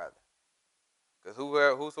men, rather. Because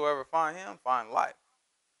whosoever find him, find life.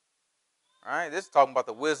 All right? This is talking about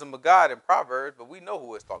the wisdom of God in Proverbs, but we know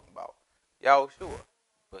who it's talking about. Yahushua.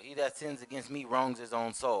 But he that sins against me wrongs his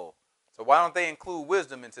own soul. So why don't they include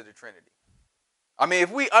wisdom into the Trinity? I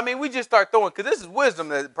mean, we just start throwing, because this is wisdom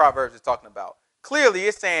that Proverbs is talking about. Clearly,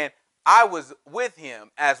 it's saying, I was with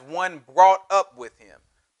him as one brought up with him.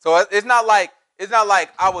 So it's not like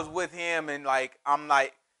I was with him and like I'm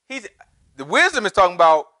like the wisdom is talking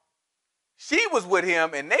about she was with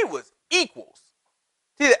him and they was equals.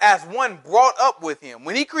 See, as one brought up with him.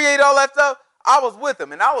 When he created all that stuff, I was with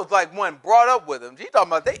him and I was like one brought up with him. She's talking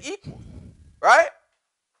about they equals, right?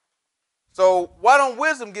 So why don't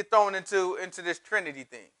wisdom get thrown into this Trinity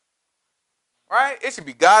thing? Right? It should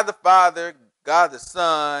be God the Father, God the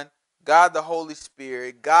Son, God the Holy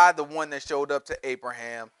Spirit, God the one that showed up to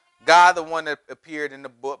Abraham, God the one that appeared in the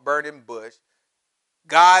burning bush,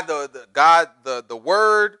 God the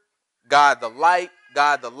Word, God the light,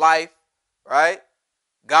 God the life, right?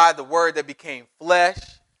 God the Word that became flesh,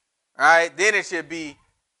 right? Then it should be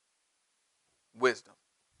wisdom.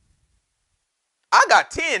 I got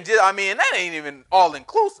 10, that ain't even all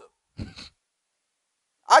inclusive.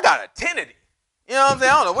 I got a tenity. You know what I'm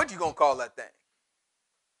saying? I don't know what you gonna call that thing.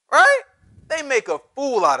 Right? They make a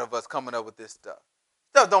fool out of us coming up with this stuff.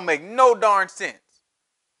 Stuff don't make no darn sense.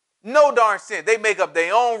 No darn sense. They make up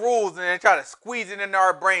their own rules and then try to squeeze it into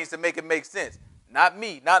our brains to make it make sense. Not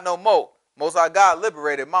me, not no more. Most High God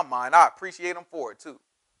liberated my mind. I appreciate him for it too.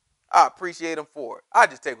 I appreciate him for it. I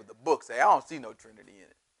just take what the book say. I don't see no Trinity in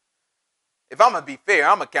it. If I'm going to be fair,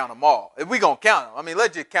 I'm going to count them all. If we going to count them,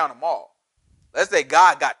 let's just count them all. Let's say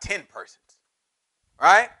God got 10 persons.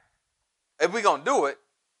 Right? If we going to do it,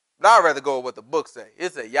 but I'd rather go with what the book say.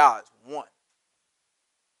 It say Yah is one.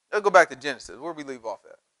 Let's go back to Genesis. Where we leave off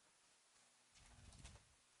at?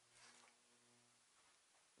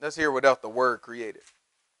 Let's hear what else the Word created.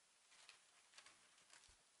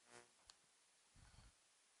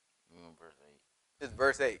 Verse 8. It's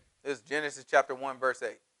verse 8. This is Genesis chapter 1, verse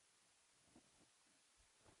 8.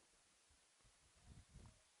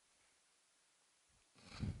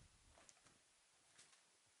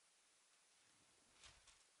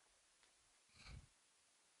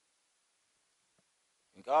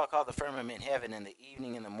 And God called the firmament heaven, and the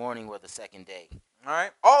evening and the morning were the second day. All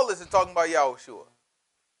right? All this is talking about Yahushua.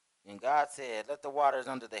 And God said, let the waters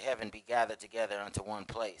under the heaven be gathered together unto one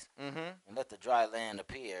place, and let the dry land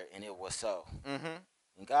appear, and it was so.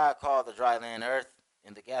 And God called the dry land earth,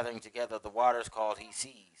 and the gathering together of the waters called he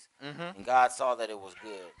seas. Mm-hmm. And God saw that it was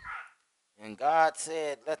good. And God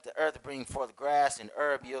said, let the earth bring forth grass and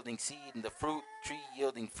herb yielding seed, and the fruit tree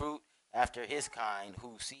yielding fruit after his kind,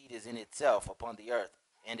 whose seed is in itself upon the earth.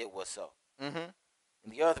 And it was so. Mm-hmm.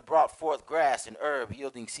 And the earth brought forth grass and herb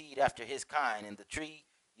yielding seed after his kind, and the tree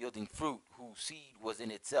yielding fruit, whose seed was in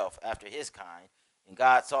itself after his kind. And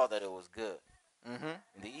God saw that it was good. Mm-hmm.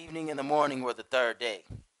 And the evening and the morning were the third day.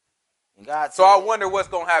 And God So said, I wonder what's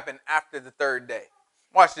going to happen after the third day.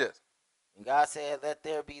 Watch this. And God said, let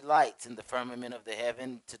there be lights in the firmament of the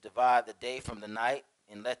heaven to divide the day from the night,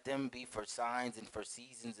 and let them be for signs and for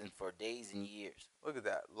seasons and for days and years. Look at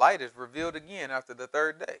that. Light is revealed again after the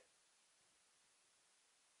third day.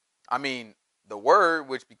 I mean, the Word,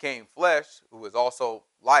 which became flesh, who is also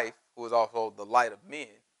life, who is also the light of men.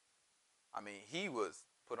 I mean, he was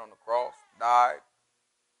put on the cross, died,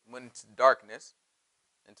 went into darkness,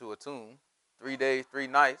 into a tomb, 3 days, 3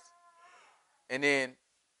 nights. And then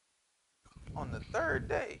on the third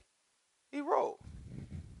day, he rose.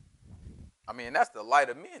 I mean, that's the light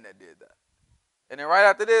of men that did that. And then right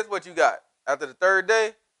after this, what you got? After the third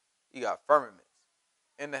day, you got firmaments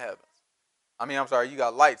in the heavens. You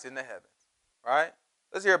got lights in the heavens, right?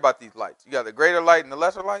 Let's hear about these lights. You got the greater light and the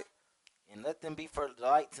lesser light. And let them be for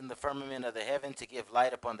lights in the firmament of the heaven to give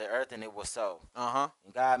light upon the earth, and it was so. Uh-huh.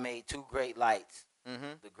 And God made 2 great lights,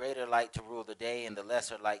 Mm-hmm. the greater light to rule the day and the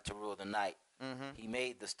lesser light to rule the night. Mm-hmm. He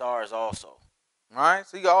made the stars also. All right?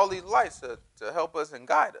 So you got all these lights to help us and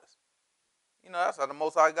guide us. You know, that's how the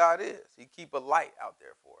Most High God is. He keep a light out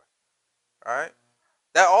there for us. All right?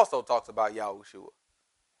 That also talks about Yahushua. All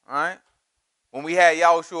right? When we had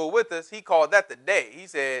Yahushua with us, he called that the day. He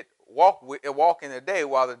said, walk in the day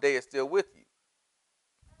while the day is still with you.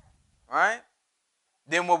 All right?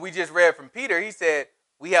 Then what we just read from Peter, he said,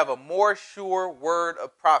 we have a more sure word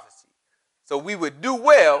of prophecy. So we would do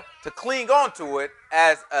well to cling on to it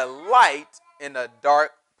as a light in a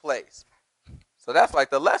dark place. So that's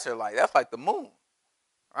like the lesser light. That's like the moon.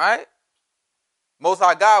 Right? Most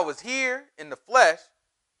High God was here in the flesh.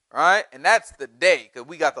 Right? And that's the day because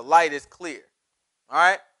we got the light is clear. All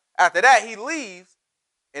right? After that, he leaves.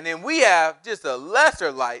 And then we have just a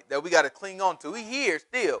lesser light that we got to cling on to. He here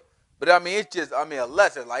still. But it's just, a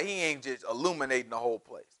lesser light. He ain't just illuminating the whole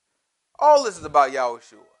place. All this is about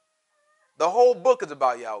Yahushua. The whole book is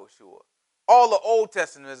about Yahushua. All the Old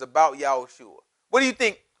Testament is about Yahushua. What do you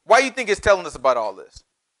think? Why do you think it's telling us about all this?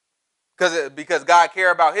 Because God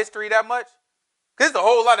cared about history that much? Because there's a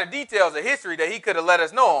whole lot of details of history that he could have let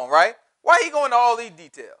us know on, right? Why he going into all these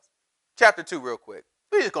details? Chapter 2 real quick.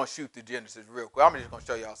 We're just going to shoot through Genesis real quick. I'm just going to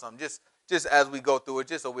show y'all something just as we go through it,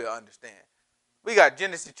 just so we'll understand. We got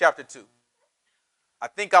Genesis chapter 2. I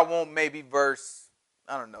think I want maybe verse,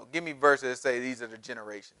 I don't know, give me verses that say these are the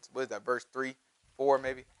generations. What is that, verse 3, 4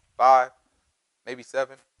 maybe, 5, maybe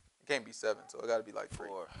 7? It can't be 7, so it got to be like 3.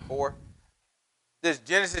 4. This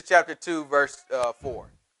Genesis chapter 2, verse 4.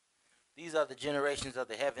 These are the generations of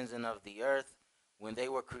the heavens and of the earth, when they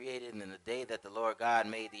were created in the day that the Lord God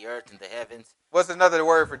made the earth and the heavens. What's another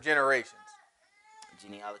word for generations?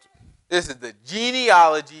 Genealogy. This is the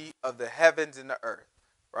genealogy of the heavens and the earth,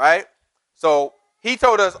 right? So he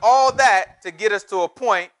told us all that to get us to a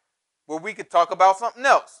point where we could talk about something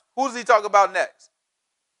else. Who does he talk about next?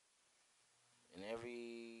 In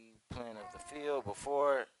every plant of the field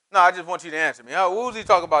before. No, I just want you to answer me. Who does he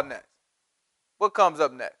talk about next? What comes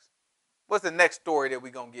up next? What's the next story that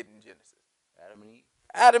we're going to get in Genesis? Adam and Eve.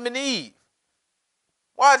 Adam and Eve.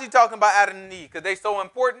 Why is he talking about Adam and Eve? Because they so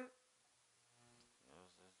important?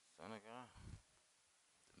 Son of God.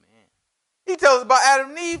 The man. He tells us about Adam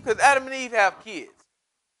and Eve because Adam and Eve have kids,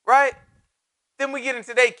 right? Then we get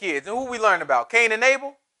into their kids. And who we learn about? Cain and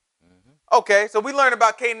Abel? Mm-hmm. Okay, so we learn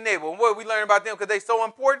about Cain and Abel. And what we learn about them because they so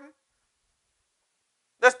important?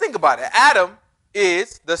 Let's think about it. Adam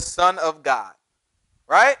is the son of God,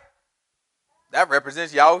 right? That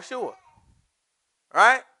represents Yahushua,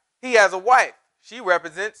 right? He has a wife. She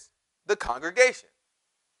represents the congregation.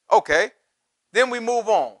 Okay, then we move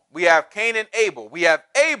on. We have Cain and Abel. We have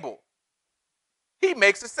Abel. He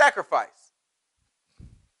makes a sacrifice.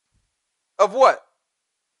 Of what?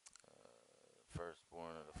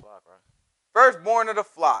 Firstborn of the flock, right? Firstborn of the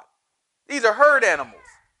flock. These are herd animals,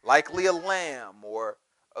 likely a lamb or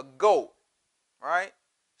a goat, right?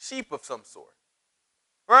 Sheep of some sort,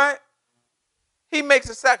 right? He makes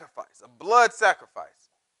a sacrifice, a blood sacrifice,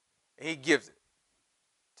 and he gives it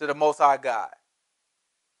to the Most High God.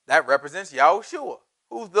 That represents Yahushua,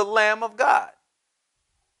 who's the Lamb of God,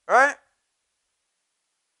 right?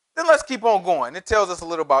 Then let's keep on going. It tells us a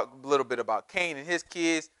little bit about Cain and his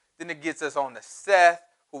kids. Then it gets us on to Seth,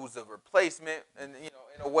 who's a replacement, and in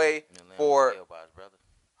a way And the lamb for was killed by his brother.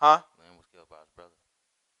 huh? Lamb was killed by his brother.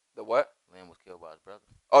 The what? Lamb was killed by his brother.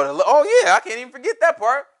 Oh yeah, I can't even forget that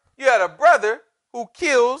part. You had a brother who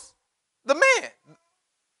kills the man,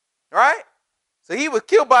 right? So he was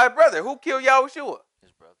killed by his brother. Who killed Yahushua?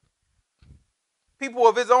 His brother. People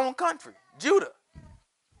of his own country, Judah.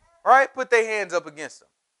 Right? Put their hands up against him.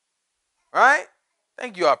 Right?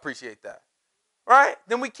 Thank you. I appreciate that. Right?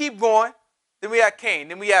 Then we keep going. Then we have Cain.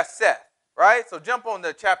 Then we have Seth. Right? So jump on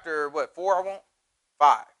to chapter, 4 I want?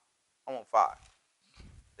 5. I want 5.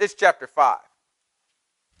 It's chapter 5.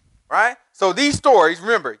 Right? So these stories,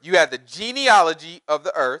 remember, you have the genealogy of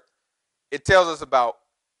the earth. It tells us about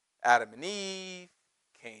Adam and Eve,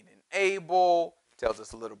 Cain and Abel. It tells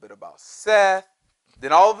us a little bit about Seth.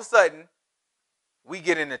 Then all of a sudden, we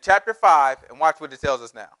get into chapter 5 and watch what it tells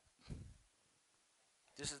us now.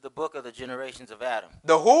 This is the book of the generations of Adam.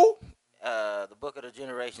 The who? The book of the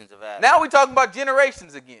generations of Adam. Now we're talking about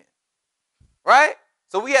generations again. Right?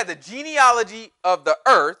 So we had the genealogy of the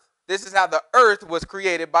earth. This is how the earth was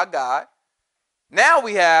created by God. Now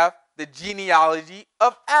we have the genealogy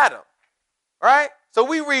of Adam. Right? So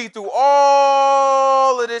we read through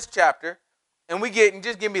all of this chapter and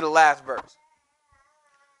just give me the last verse.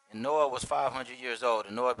 And Noah was 500 years old,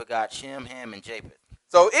 and Noah begot Shem, Ham, and Japheth.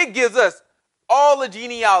 So it gives us all the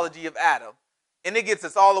genealogy of Adam, and it gets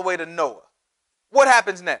us all the way to Noah. What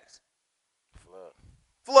happens next?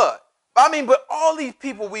 Flood. But all these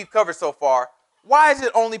people we've covered so far, why is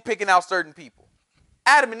it only picking out certain people?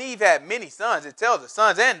 Adam and Eve had many sons. It tells us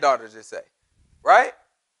sons and daughters, it say. Right?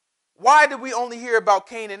 Why did we only hear about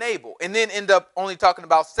Cain and Abel and then end up only talking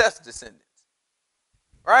about Seth's descendants?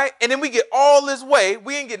 Right? And then we get all this way.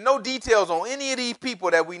 We didn't get no details on any of these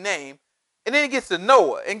people that we name. And then it gets to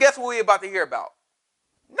Noah. And guess what we're about to hear about?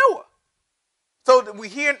 Noah. So we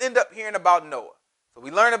end up hearing about Noah. So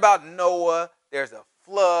we learn about Noah. There's a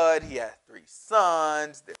flood. He has 3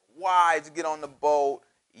 sons. Their wives get on the boat.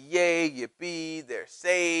 Yay, yippee. They're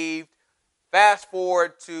saved. Fast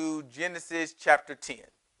forward to Genesis chapter 10.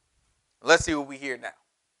 Let's see what we hear now.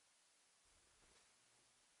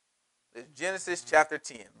 It's Genesis chapter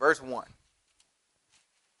 10, verse 1.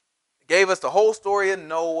 It gave us the whole story of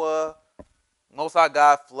Noah. Most High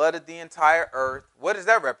God flooded the entire earth. What does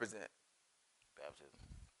that represent?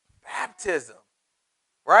 Baptism.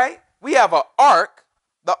 Right? We have an ark,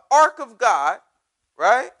 the ark of God,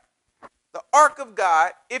 right? The ark of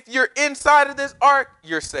God. If you're inside of this ark,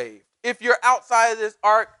 you're saved. If you're outside of this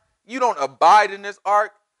ark, you don't abide in this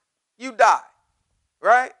ark, you die.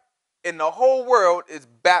 Right? And the whole world is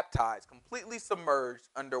baptized, completely submerged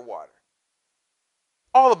underwater.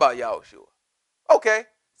 All about Yahushua. Okay,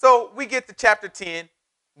 so we get to chapter 10.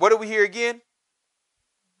 What do we hear again?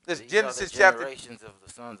 This Genesis chapter. Generations of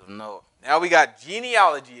the sons of Noah. Now we got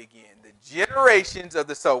genealogy again. The generations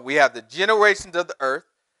of we have the generations of the earth.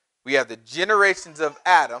 We have the generations of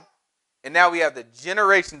Adam. And now we have the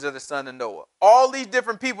generations of the son of Noah. All these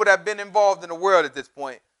different people that have been involved in the world at this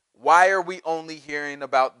point. Why are we only hearing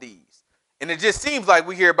about these? And it just seems like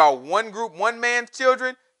we hear about one group, one man's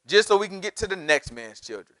children, just so we can get to the next man's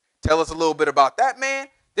children. Tell us a little bit about that man,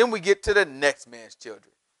 then we get to the next man's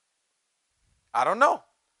children. I don't know.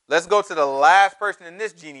 Let's go to the last person in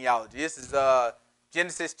this genealogy. This is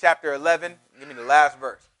Genesis chapter 11. Give me the last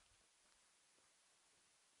verse.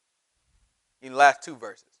 Give me the last 2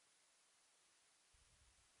 verses.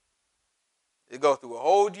 It goes through a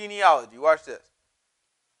whole genealogy. Watch this.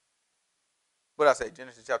 What did I say?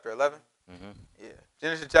 Genesis chapter 11? Mm-hmm. Yeah.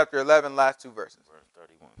 Genesis chapter 11, last 2 verses. Verse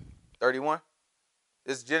 31. 31?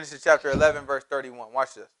 This is Genesis chapter 11, verse 31.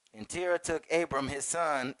 Watch this. And Terah took Abram his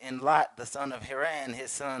son, and Lot the son of Haran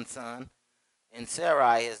his son's son, and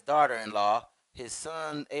Sarai his daughter-in-law, his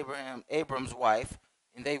son Abram's wife,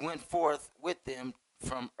 and they went forth with them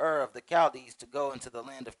from Ur of the Chaldees to go into the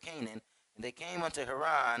land of Canaan, and they came unto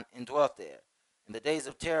Haran and dwelt there. And the days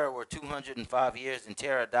of Terah were 205 years, and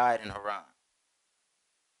Terah died in Haran.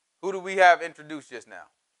 Who do we have introduced just now?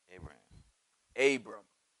 Abraham. Abram,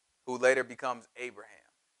 who later becomes Abraham.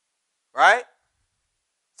 Right?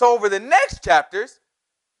 So over the next chapters,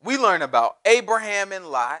 we learn about Abraham and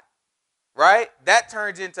Lot. Right? That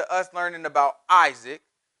turns into us learning about Isaac.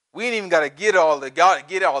 We ain't even got to get all of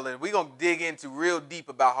it. We're going to dig into real deep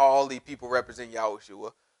about how all these people represent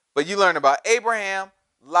Yahushua. But you learn about Abraham,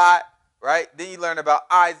 Lot, right? Then you learn about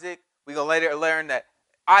Isaac. We're going to later learn that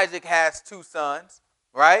Isaac has 2 sons,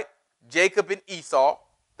 right? Jacob and Esau.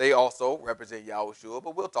 They also represent Yahushua,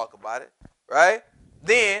 but we'll talk about it, right?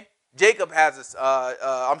 Then Jacob has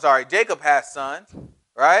sons,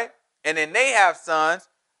 right? And then they have sons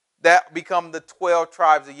that become the 12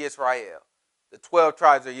 tribes of Israel. the 12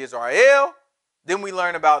 tribes of Israel. Then we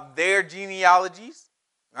learn about their genealogies,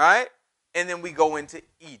 right? And then we go into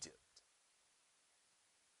Egypt.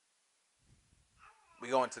 We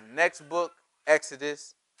go into the next book,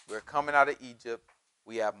 Exodus. We're coming out of Egypt.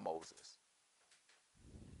 We have Moses.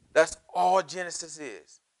 That's all Genesis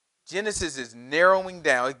is. Genesis is narrowing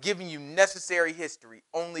down, it's giving you necessary history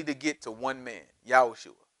only to get to one man,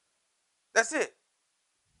 Yahushua. That's it.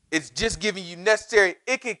 It's just giving you necessary.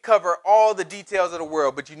 It can cover all the details of the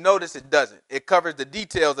world, but you notice it doesn't. It covers the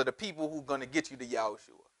details of the people who are going to get you to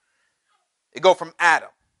Yahushua. It go from Adam.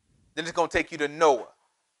 Then it's going to take you to Noah.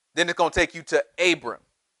 Then it's going to take you to Abram.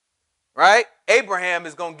 Right? Abraham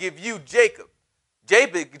is going to give you Jacob.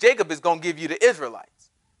 Jacob is going to give you the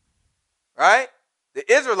Israelites. Right? The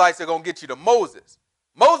Israelites are going to get you to Moses.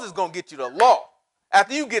 Moses is going to get you the law.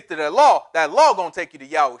 After you get to the law, that law going to take you to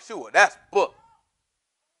Yahushua. That's book.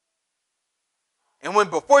 And when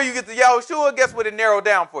before you get to Yahushua, guess what it narrowed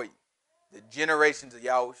down for you? The generations of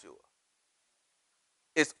Yahushua.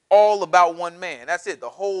 It's all about one man. That's it. The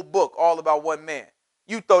whole book, all about one man.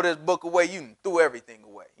 You throw this book away, you threw everything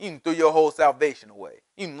away. You threw your whole salvation away.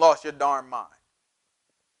 You lost your darn mind.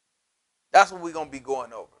 That's what we're going to be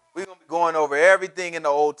going over. We're going to be going over everything in the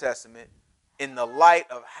Old Testament in the light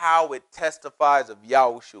of how it testifies of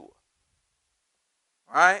Yahushua. All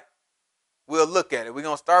right? We'll look at it. We're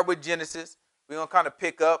going to start with Genesis. We're going to kind of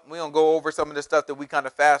pick up. We're going to go over some of the stuff that we kind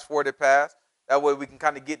of fast forwarded past. That way we can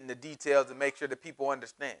kind of get into details and make sure that people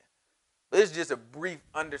understand. But it's just a brief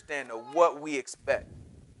understanding of what we expect.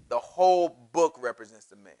 The whole book represents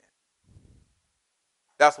the man.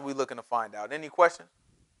 That's what we're looking to find out. Any questions?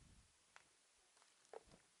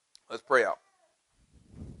 Let's pray out.